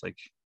enjoy it. Like,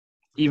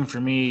 even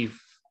for me,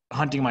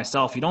 hunting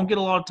myself, you don't get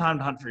a lot of time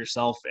to hunt for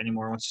yourself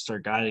anymore once you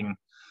start guiding.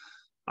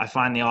 I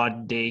find the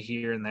odd day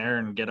here and there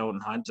and get out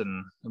and hunt,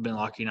 and I've been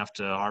lucky enough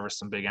to harvest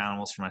some big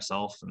animals for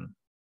myself. And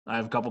I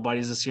have a couple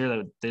buddies this year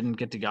that didn't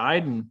get to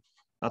guide, and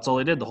that's all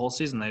they did the whole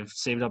season. They've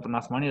saved up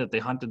enough money that they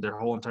hunted their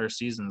whole entire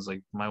seasons.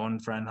 Like, my one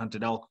friend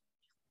hunted elk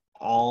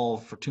all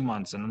for 2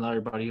 months, and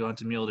another buddy who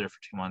hunted mule deer for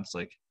 2 months.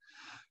 Like,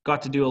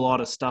 got to do a lot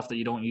of stuff that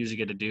you don't usually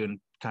get to do, and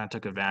kind of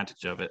took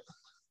advantage of it.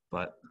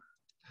 But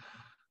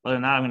other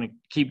than that, I'm going to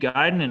keep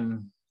guiding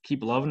and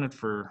keep loving it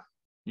for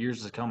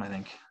years to come, I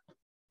think.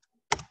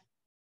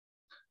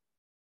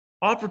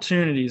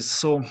 Opportunities.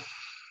 So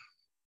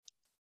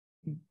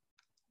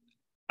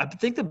I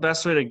think the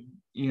best way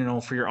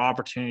to, for your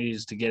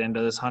opportunities to get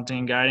into this hunting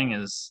and guiding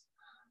is,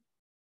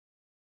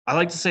 I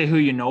like to say who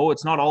you know.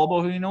 It's not all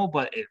about who you know,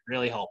 but it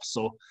really helps.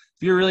 So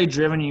if you're really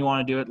driven and you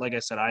want to do it, like I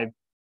said,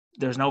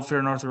 there's an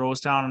outfitter north of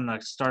Rosetown, and I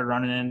started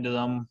running into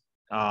them.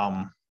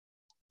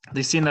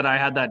 They seen that I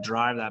had that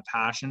drive, that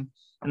passion,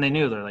 and they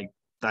knew. They're like,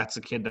 that's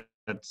a kid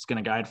that's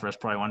going to guide for us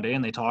probably one day.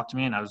 And they talked to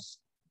me, and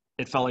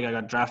it felt like I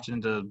got drafted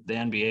into the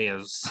NBA. I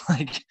was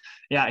like,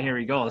 yeah, here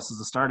we go. This is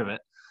the start of it.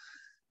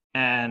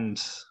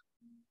 And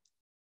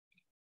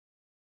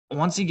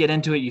once you get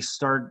into it,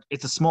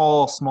 it's a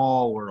small,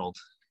 small world.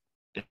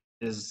 It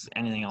is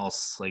anything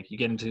else. Like, you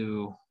get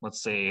into,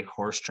 let's say,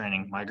 horse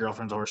training. My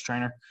girlfriend's a horse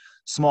trainer.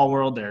 Small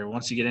world there.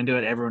 Once you get into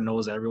it, everyone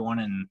knows everyone,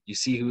 and you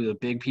see who the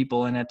big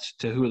people in it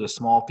to who are the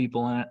small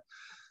people in it.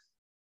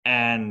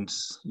 And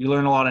you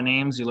learn a lot of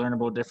names. You learn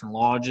about different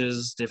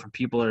lodges, different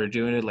people that are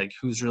doing it, like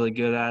who's really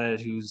good at it,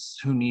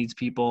 who needs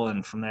people.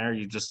 And from there,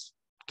 you just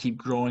keep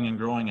growing and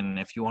growing. And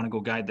if you want to go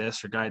guide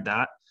this or guide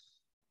that,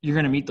 you're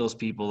going to meet those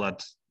people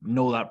that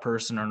know that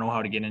person or know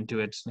how to get into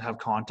it, have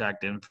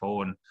contact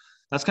info. And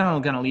that's kind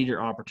of going to lead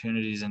your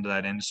opportunities into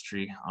that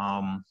industry.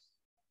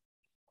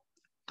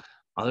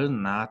 Other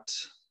than that,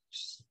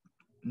 just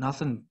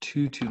nothing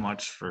too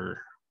much for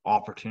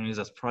opportunities.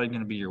 That's probably going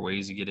to be your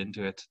ways you get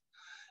into it.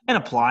 And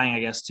applying,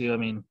 I guess, too. I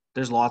mean,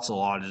 there's lots of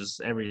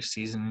lodges every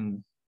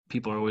season.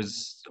 People are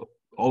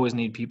always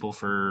need people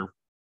for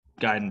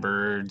guiding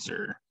birds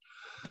or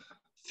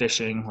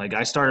fishing. Like,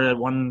 I started at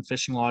one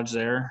fishing lodge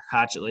there,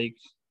 Hatchet Lake,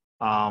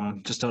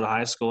 just out of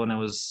high school, and it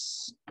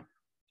was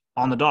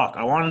on the dock.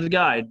 I wanted to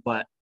guide,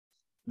 but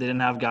they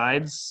didn't have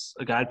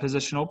a guide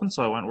position open,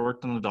 so I went and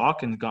worked on the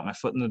dock and got my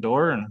foot in the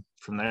door, and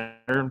from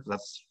there,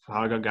 that's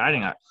how I got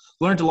guiding. I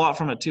learned a lot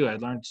from it too. I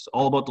learned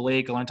all about the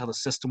lake. I learned how the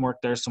system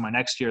worked there. So my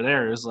next year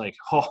there, it was like,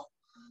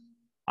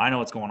 I know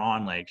what's going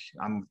on. Like,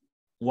 I'm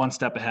one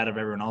step ahead of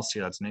everyone else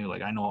here that's new.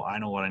 Like I know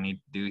what I need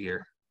to do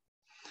here.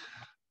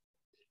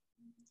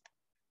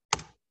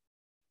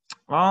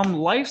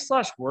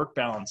 Life/work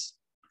balance.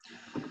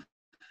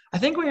 I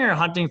think when you're a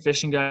hunting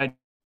fishing guy,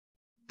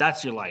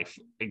 that's your life.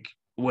 Like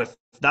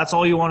that's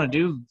all you want to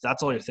do,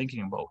 that's all you're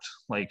thinking about.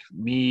 Like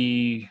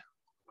me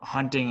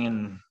hunting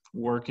and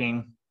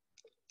working,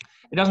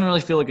 it doesn't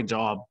really feel like a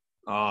job.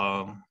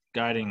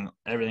 Guiding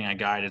everything I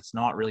guide, it's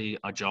not really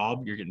a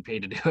job. You're getting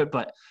paid to do it,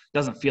 but it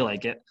doesn't feel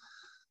like it.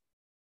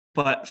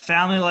 But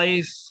family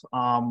life,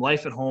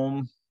 life at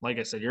home, like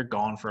I said, you're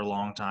gone for a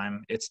long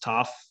time. It's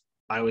tough.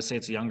 I would say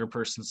it's a younger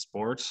person's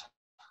sport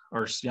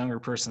or younger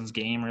person's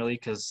game, really,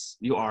 because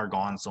you are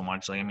gone so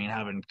much. Like, I mean,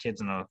 having kids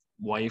and a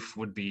wife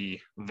would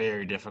be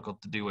very difficult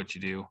to do what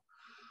you do.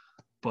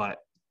 But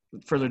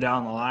further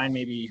down the line,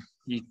 maybe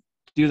you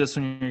do this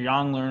when you're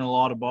young, learn a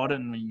lot about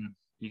it, and when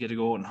you get to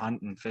go out and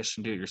hunt and fish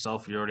and do it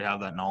yourself, you already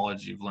have that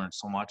knowledge. You've learned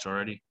so much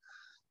already.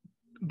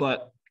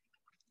 But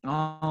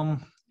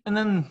and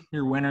then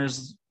your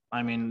winters,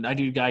 I mean, I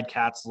do guide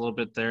cats a little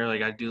bit there.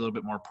 Like I do a little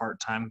bit more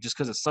part-time just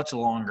because it's such a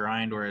long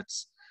grind where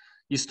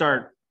you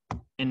start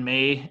in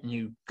May and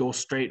you go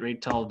straight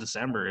right till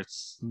December.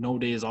 It's no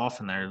days off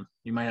in there.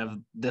 You might have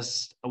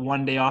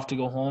one day off to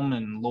go home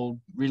and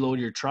reload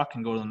your truck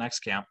and go to the next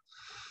camp.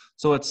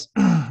 So it's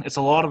it's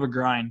a lot of a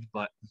grind,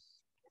 but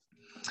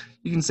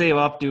you can save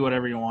up, do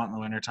whatever you want in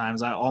the winter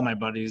times. All my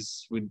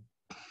buddies, we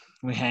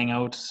hang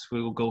out,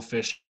 we will go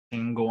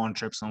fishing, go on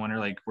trips in the winter.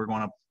 Like we're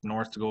going up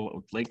north to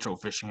go lake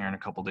trout fishing here in a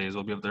couple of days.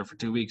 We'll be up there for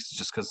 2 weeks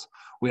just because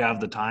we have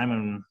the time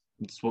and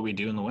it's what we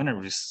do in the winter.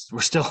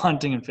 We're still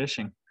hunting and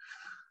fishing.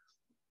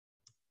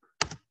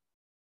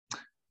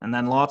 And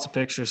then lots of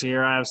pictures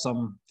here. I have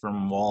some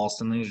from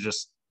Wollaston. These are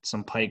just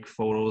some pike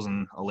photos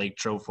and a lake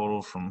trout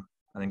photo from,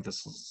 I think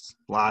this was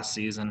last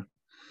season.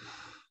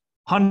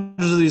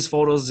 Hundreds of these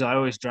photos. I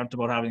always dreamt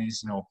about having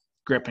these,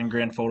 grip and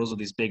grin photos of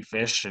these big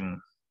fish, and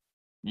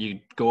you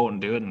go out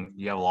and do it and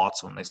you have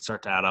lots of them. They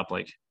start to add up.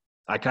 Like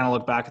I kind of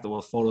look back at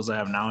the photos I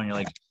have now and you're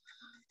like,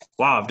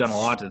 wow, I've done a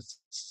lot.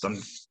 I'm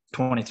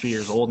 23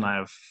 years old and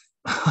I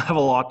have a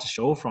lot to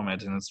show from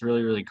it, and it's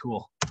really, really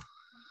cool.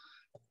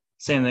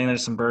 Same thing.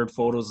 There's some bird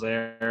photos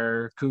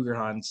there, cougar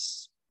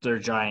hunts. They're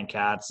giant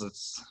cats.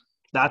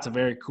 That's a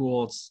very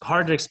cool. It's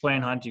hard to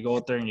explain hunt. You go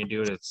out there and you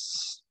do it.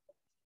 It's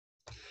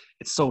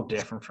so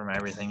different from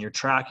everything. You're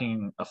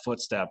tracking a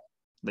footstep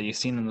that you've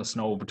seen in the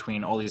snow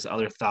between all these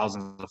other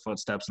thousands of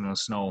footsteps in the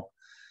snow.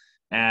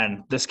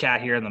 And this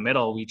cat here in the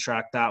middle, we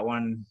tracked that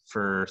one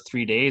for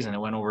 3 days and it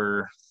went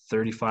over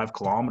 35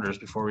 kilometers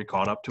before we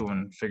caught up to him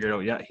and figured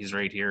out, yeah, he's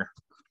right here.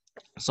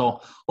 So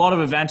a lot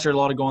of adventure, a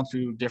lot of going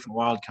through different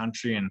wild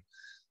country, and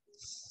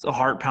it's a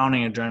heart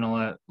pounding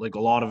adrenaline, like a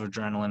lot of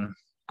adrenaline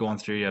going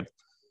through you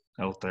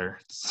out there.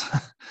 It's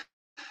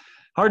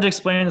hard to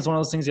explain. It's one of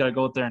those things you got to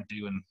go out there and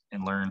do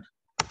and learn.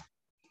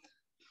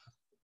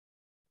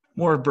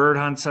 More bird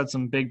hunts, had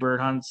some big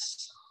bird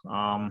hunts.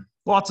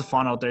 Lots of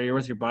fun out there. You're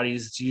with your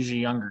buddies. It's usually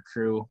a younger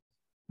crew.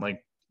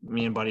 Like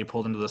me and Buddy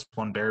pulled into this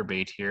one bear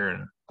bait here,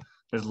 and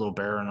there's a little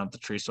bear running up the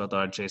tree, so I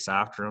thought I'd chase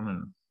after him.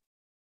 And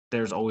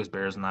there's always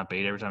bears in that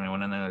bait. Every time I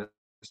went in there,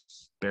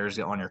 bears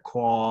get on your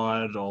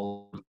quad,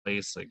 all over the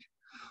place. Like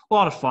a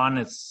lot of fun.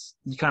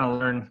 You kind of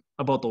learn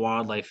about the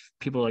wildlife.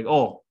 People are like,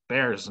 oh,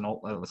 bears, and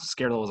I'm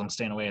scared of those, I'm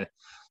staying away.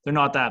 They're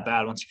not that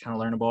bad once you kind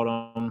of learn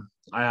about them.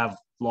 I have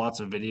lots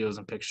of videos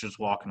and pictures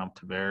walking up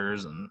to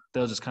bears, and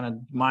they'll just kind of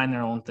mind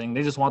their own thing.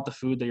 They just want the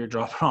food that you're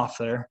dropping off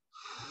there.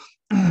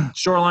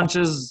 Shore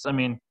lunches, I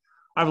mean,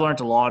 I've learned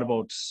a lot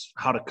about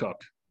how to cook.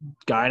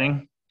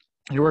 Guiding,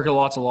 you work at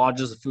lots of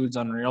lodges, the food's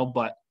unreal,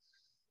 but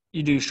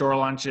you do shore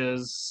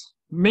lunches.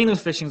 Mainly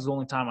fishing is the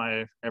only time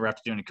I ever have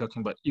to do any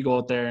cooking, but you go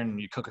out there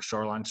and you cook a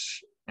shore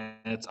lunch, and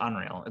it's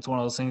unreal. It's one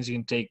of those things you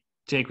can take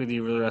with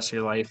you for the rest of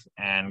your life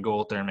and go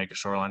out there and make a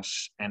shore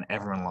lunch, and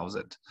everyone loves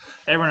it.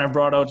 Everyone I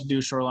brought out to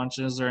do shore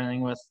lunches or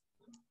anything with,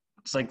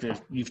 it's like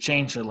you've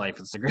changed your life.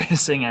 It's the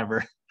greatest thing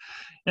ever.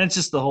 And it's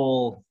just the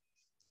whole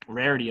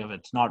rarity of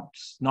it. Not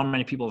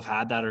many people have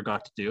had that or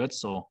got to do it,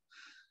 so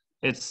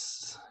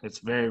it's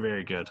very,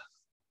 very good.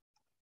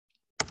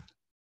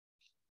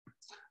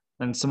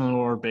 And some of the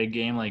more big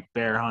game like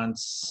bear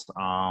hunts,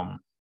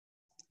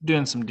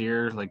 doing some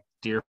deer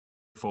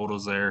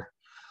photos there.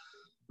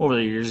 Over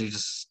the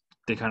years,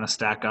 they kind of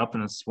stack up,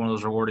 and it's one of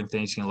those rewarding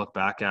things you can look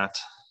back at.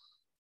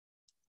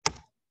 And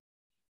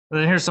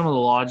then here's some of the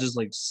lodges,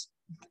 like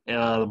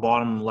the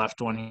bottom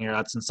left one here.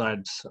 That's inside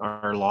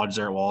our lodge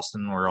there at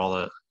Wollaston, where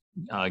all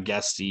the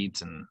guests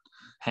eat and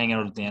hang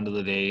out at the end of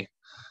the day.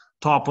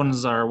 Top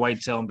one's our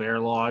Whitetail and Bear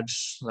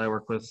Lodge that I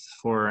work with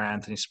for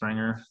Anthony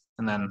Springer.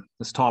 And then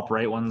this top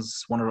right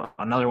one's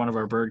another one of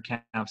our bird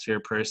camps here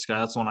at Prairie Sky.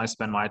 That's the one I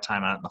spend my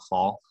time at in the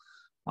fall.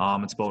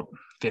 It's about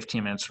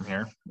 15 minutes from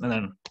here. And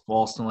then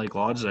Wollaston Lake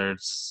Lodge there,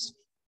 it's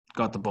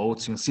got the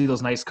boats. You can see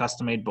those nice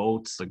custom-made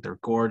boats. Like they're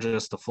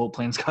gorgeous. The float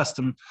plane's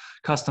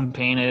custom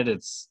painted.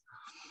 It's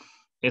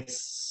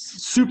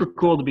super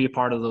cool to be a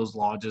part of those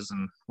lodges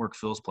and work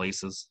for those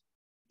places.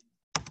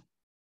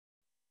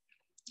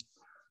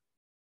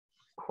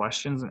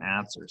 Questions and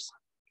answers.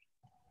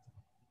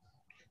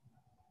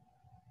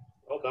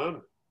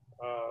 done.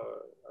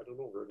 I don't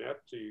know,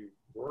 Renette,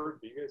 Gord,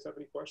 do you guys have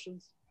any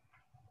questions?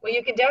 Well,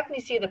 you can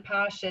definitely see the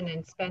passion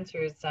in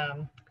Spencer's,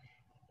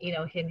 you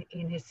know,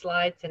 in his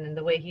slides and in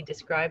the way he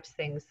describes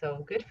things.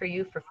 So good for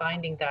you for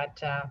finding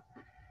that,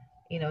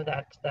 you know,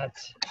 that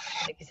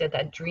like you said,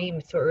 that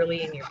dream so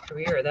early in your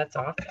career. That's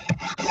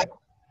awesome.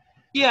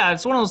 Yeah,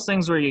 it's one of those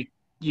things where you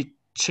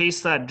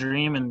chase that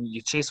dream and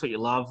you chase what you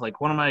love.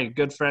 Like one of my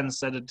good friends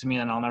said it to me,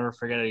 and I'll never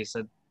forget it. He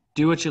said,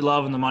 "Do what you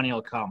love, and the money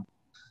will come."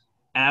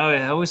 And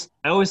I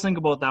always think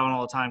about that one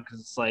all the time,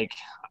 because it's like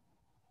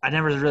I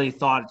never really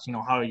thought, you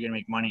know, how are you gonna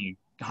make money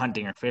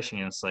hunting or fishing?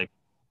 And it's like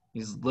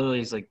he's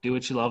like, do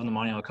what you love, and the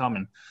money will come.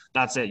 And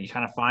that's it. You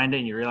kind of find it,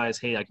 and you realize,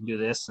 hey, I can do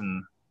this,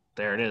 and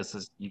there it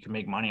is. You can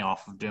make money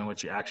off of doing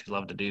what you actually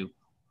love to do.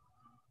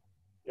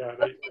 Yeah.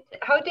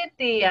 How did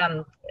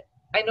the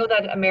I know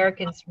that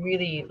Americans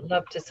really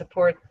love to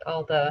support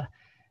all the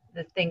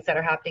things that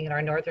are happening in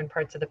our northern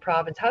parts of the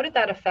province. How did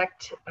that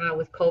affect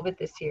with COVID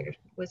this year?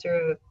 Was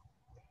there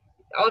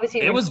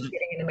obviously we're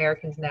getting in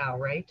Americans now,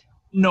 right?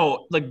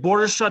 No, like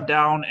borders shut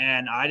down,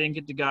 and I didn't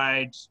get to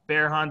guide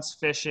bear hunts,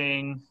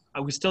 fishing.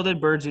 We still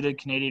did birds. We did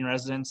Canadian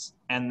residents,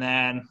 and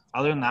then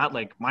other than that,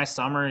 like my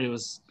summer,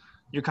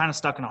 you're kind of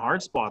stuck in a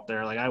hard spot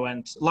there. Like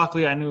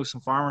luckily I knew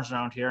some farmers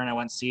around here, and I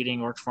went seeding,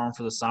 worked for them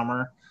for the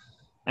summer,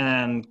 and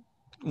then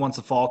once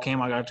the fall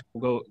came, I got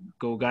to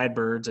go guide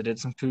birds. I did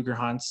some cougar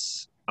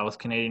hunts with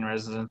Canadian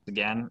residents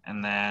again,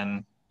 and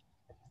then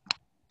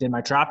did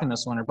my trapping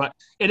this winter. But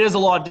it is a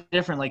lot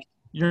different. Like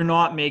you're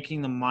not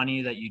making the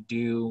money that you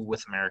do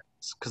with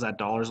Americans, because that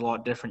dollar's a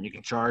lot different. You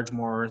can charge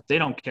more. They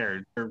don't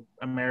care. They're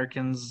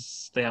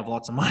Americans. They have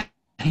lots of money.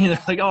 They're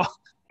like, oh,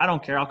 I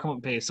don't care. I'll come up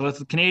and pay. So with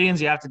the Canadians,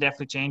 you have to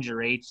definitely change your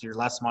rates. You're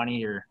less money.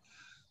 You're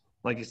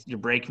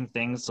breaking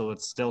things, so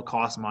it still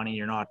costs money.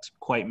 You're not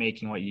quite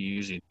making what you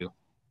usually do.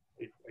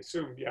 I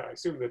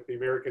assume that the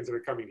Americans that are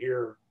coming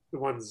here, the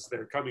ones that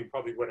are coming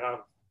probably would have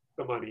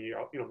the money, you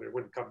know, they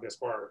wouldn't come this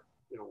far,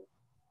 you know,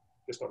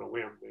 just on a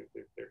whim.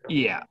 They're coming.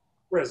 Yeah.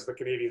 Whereas the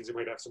Canadians, you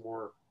might have some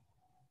more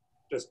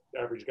just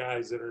average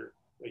guys that are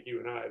like you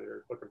and I that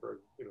are looking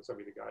for, you know,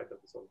 somebody to guide them.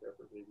 So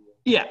maybe.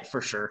 Yeah,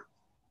 for sure.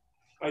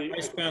 Hi,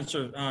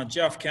 Spencer.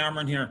 Jeff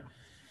Cameron here.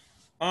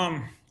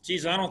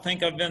 Geez, I don't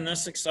think I've been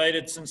this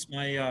excited since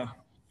my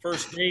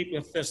first date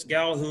with this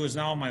gal who is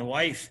now my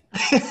wife.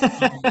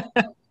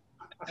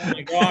 Oh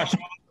my gosh,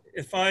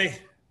 if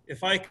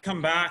I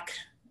come back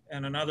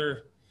and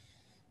another,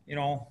 you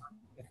know,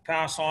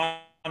 pass on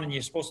and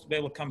you're supposed to be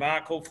able to come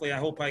back, hopefully I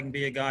hope I can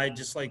be a guide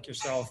just like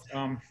yourself.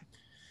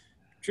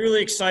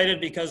 Truly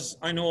excited because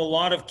I know a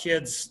lot of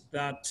kids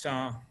that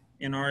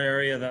in our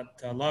area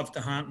that love to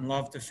hunt and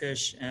love to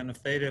fish, and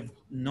if they'd have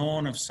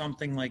known of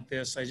something like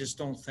this, I just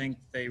don't think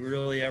they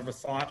really ever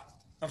thought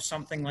of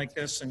something like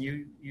this. And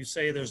you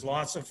say there's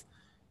lots of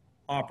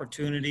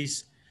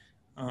opportunities.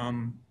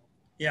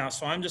 Yeah,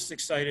 so I'm just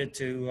excited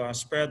to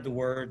spread the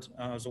word.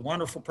 It was a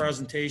wonderful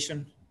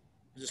presentation.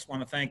 I just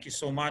want to thank you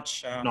so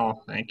much.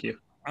 No, thank you.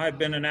 I've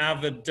been an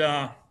avid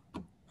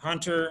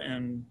hunter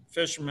and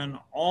fisherman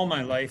all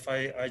my life.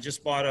 I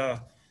just bought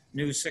a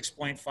new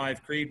 6.5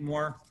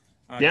 Creedmoor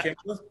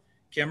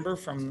Kimber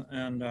from,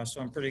 and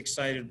so I'm pretty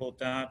excited about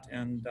that.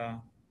 And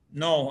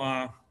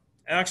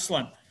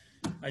excellent.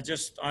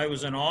 I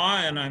was in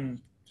awe, and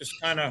I'm just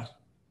kind of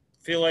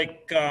feel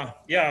like, I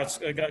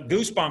got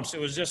goosebumps. It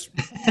was just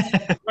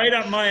right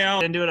up my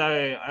alley. Into it,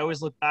 I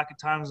always look back at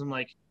times. I'm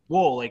like,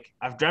 whoa, like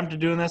I've dreamt of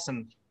doing this,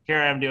 and here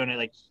I am doing it.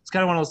 Like it's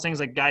kind of one of those things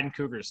like guiding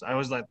cougars. I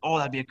was like, oh,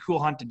 that'd be a cool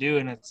hunt to do,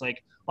 and it's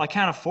like, well, I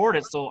can't afford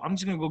it, so I'm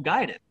just gonna go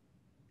guide it.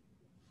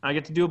 I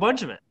get to do a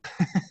bunch of it.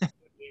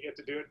 You get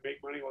to do it, and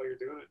make money while you're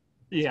doing it.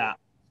 Yeah.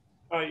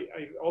 I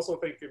also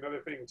think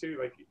another thing too,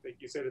 like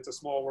you said, it's a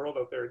small world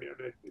out there,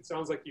 and it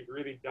sounds like you've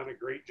really done a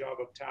great job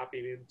of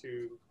tapping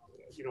into,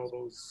 you know,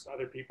 those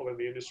other people in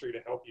the industry to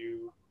help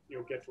you, you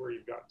know, get to where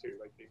you've got to,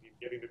 like maybe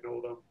getting to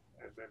know them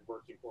and then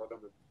working for them.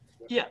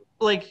 Yeah,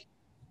 like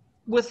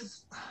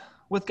with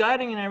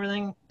guiding and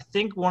everything, I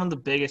think one of the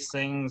biggest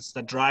things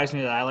that drives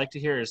me that I like to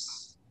hear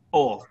is,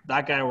 oh,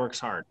 that guy works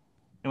hard.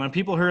 And when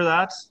people hear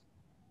that,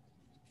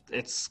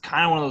 it's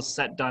kind of one of those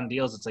set done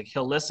deals. It's like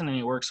he'll listen and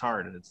he works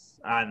hard.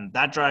 And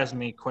that drives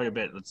me quite a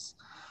bit. It's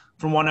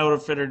from one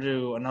outfitter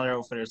to another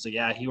outfitter. It's like,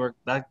 yeah,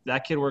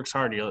 that kid works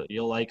hard.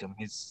 You'll like him.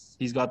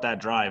 He's got that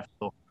drive.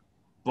 So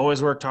I've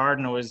always worked hard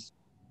and always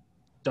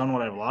done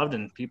what I've loved,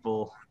 and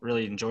people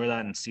really enjoy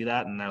that and see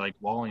that, and they're like,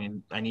 well,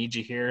 I need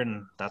you here.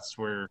 And that's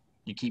where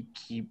you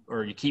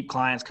keep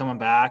clients coming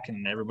back,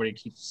 and everybody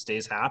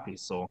stays happy.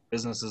 So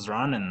businesses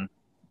run, and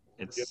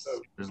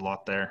there's a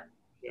lot there.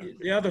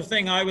 The other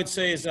thing I would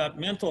say is that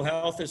mental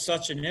health is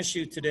such an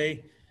issue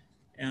today.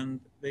 And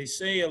they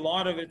say a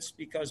lot of it's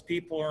because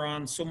people are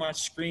on so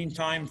much screen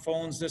time,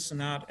 phones, this and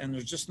that, and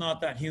there's just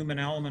not that human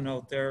element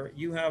out there.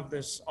 You have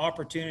this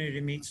opportunity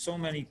to meet so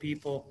many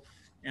people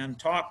and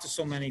talk to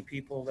so many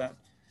people that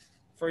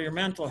for your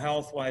mental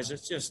health wise,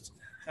 it just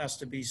has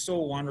to be so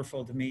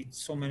wonderful to meet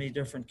so many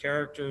different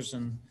characters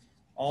and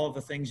all of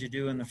the things you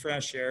do in the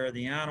fresh air,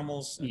 the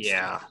animals.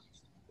 Yeah.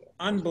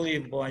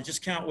 unbelievable. I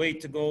just can't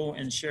wait to go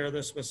and share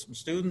this with some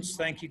students.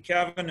 Thank you,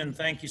 Kevin, and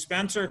thank you,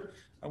 Spencer.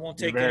 I won't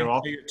You're take very any more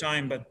of welcome. your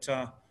time, but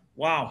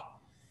wow,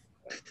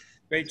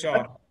 great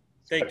job.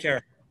 Take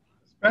care.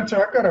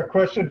 Spencer, I've got a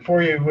question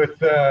for you with,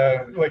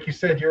 like you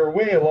said, you're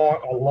away a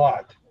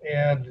lot.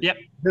 And Yep.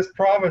 this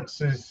province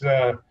has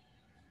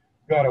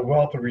got a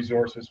wealth of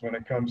resources when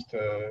it comes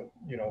to,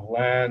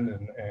 land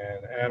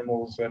and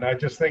animals. And I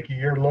just think of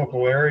your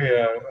local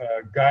area,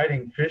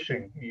 guiding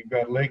fishing. You've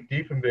got Lake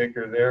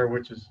Diefenbaker there,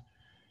 which is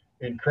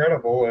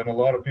incredible. And a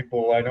lot of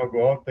people I know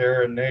go out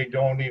there and they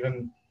don't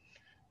even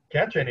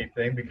catch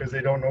anything because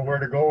they don't know where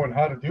to go and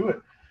how to do it.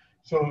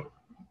 So,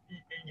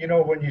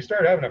 when you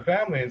start having a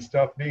family and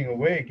stuff, being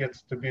away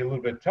gets to be a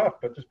little bit tough,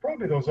 but there's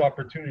probably those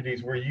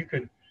opportunities where you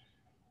could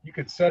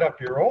set up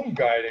your own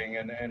guiding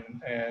and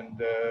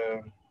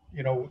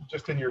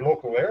just in your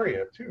local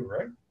area too,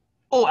 right?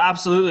 Oh,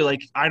 absolutely.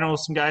 Like I know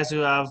some guys who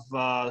have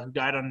who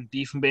guide on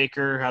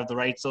Diefenbaker, have the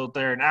rights out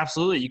there, and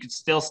absolutely you could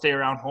still stay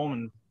around home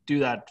and do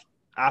that.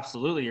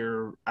 Absolutely,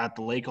 you're at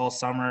the lake all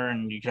summer,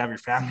 and you could have your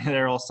family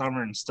there all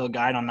summer and still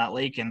guide on that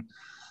lake. And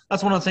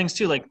that's one of the things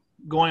too, like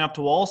going up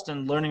to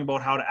Walston, learning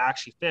about how to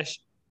actually fish.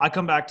 I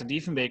come back to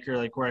Diefenbaker,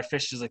 like where I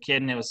fished as a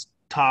kid, and it was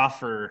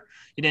tough, or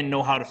you didn't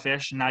know how to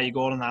fish. And now you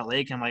go out on that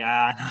lake, and I'm like,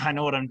 I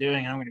know what I'm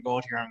doing. I'm going to go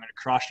out here. I'm going to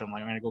crush them.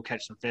 Like I'm going to go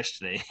catch some fish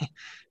today.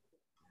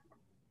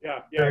 Yeah.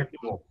 Very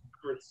cool.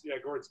 Gordon's got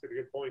a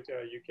good point.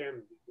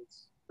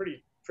 It's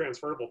pretty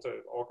transferable to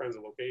all kinds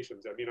of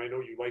locations. I mean, I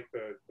know you like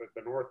the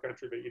North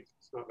Country, but it's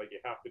not like you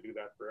have to do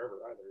that forever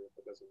either. If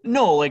it doesn't.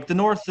 No, like the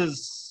North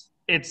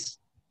it's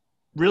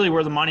really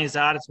where the money's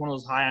at. It's one of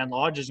those high-end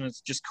lodges, and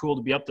it's just cool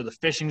to be up there. The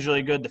fishing's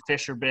really good. The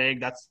fish are big.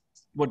 That's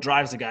what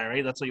drives the guy,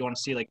 right? That's what you want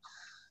to see. Like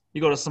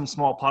you go to some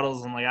small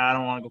puddles and like, I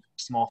don't want to go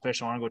small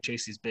fish. I want to go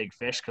chase these big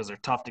fish because they're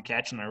tough to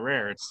catch and they're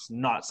rare. It's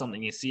not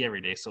something you see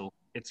every day. So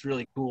it's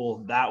really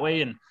cool that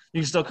way. And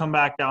you can still come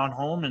back down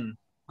home and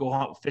go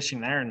out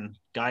fishing there and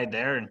guide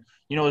there. And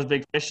there's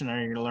big fish in there.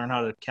 You're going to learn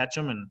how to catch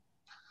them and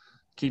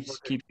keep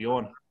you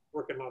going.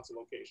 Work in lots of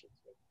locations.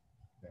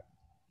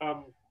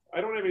 I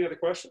don't have any other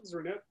questions.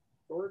 Renette,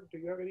 Gordon, do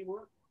you have any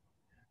more?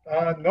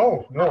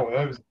 No,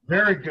 that was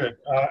very good.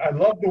 I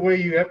love the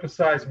way you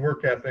emphasize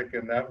work ethic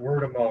and that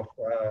word of mouth,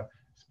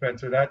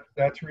 Spencer.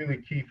 That's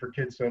really key for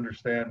kids to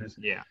understand is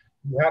Yeah.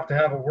 you have to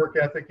have a work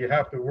ethic. You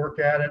have to work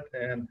at it.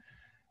 And,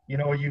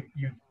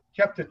 you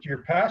kept it your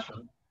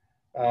passion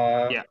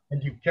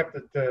and you've kept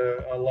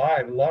it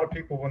alive. A lot of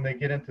people, when they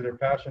get into their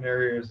passion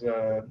areas,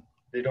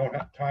 they don't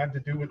have time to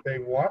do what they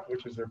want,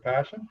 which is their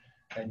passion.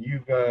 And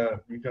you've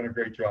done a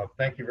great job.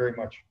 Thank you very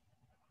much.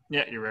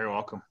 Yeah, you're very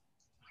welcome.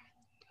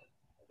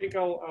 I think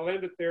I'll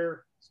end it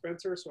there,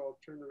 Spencer, so I'll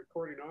turn the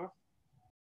recording off.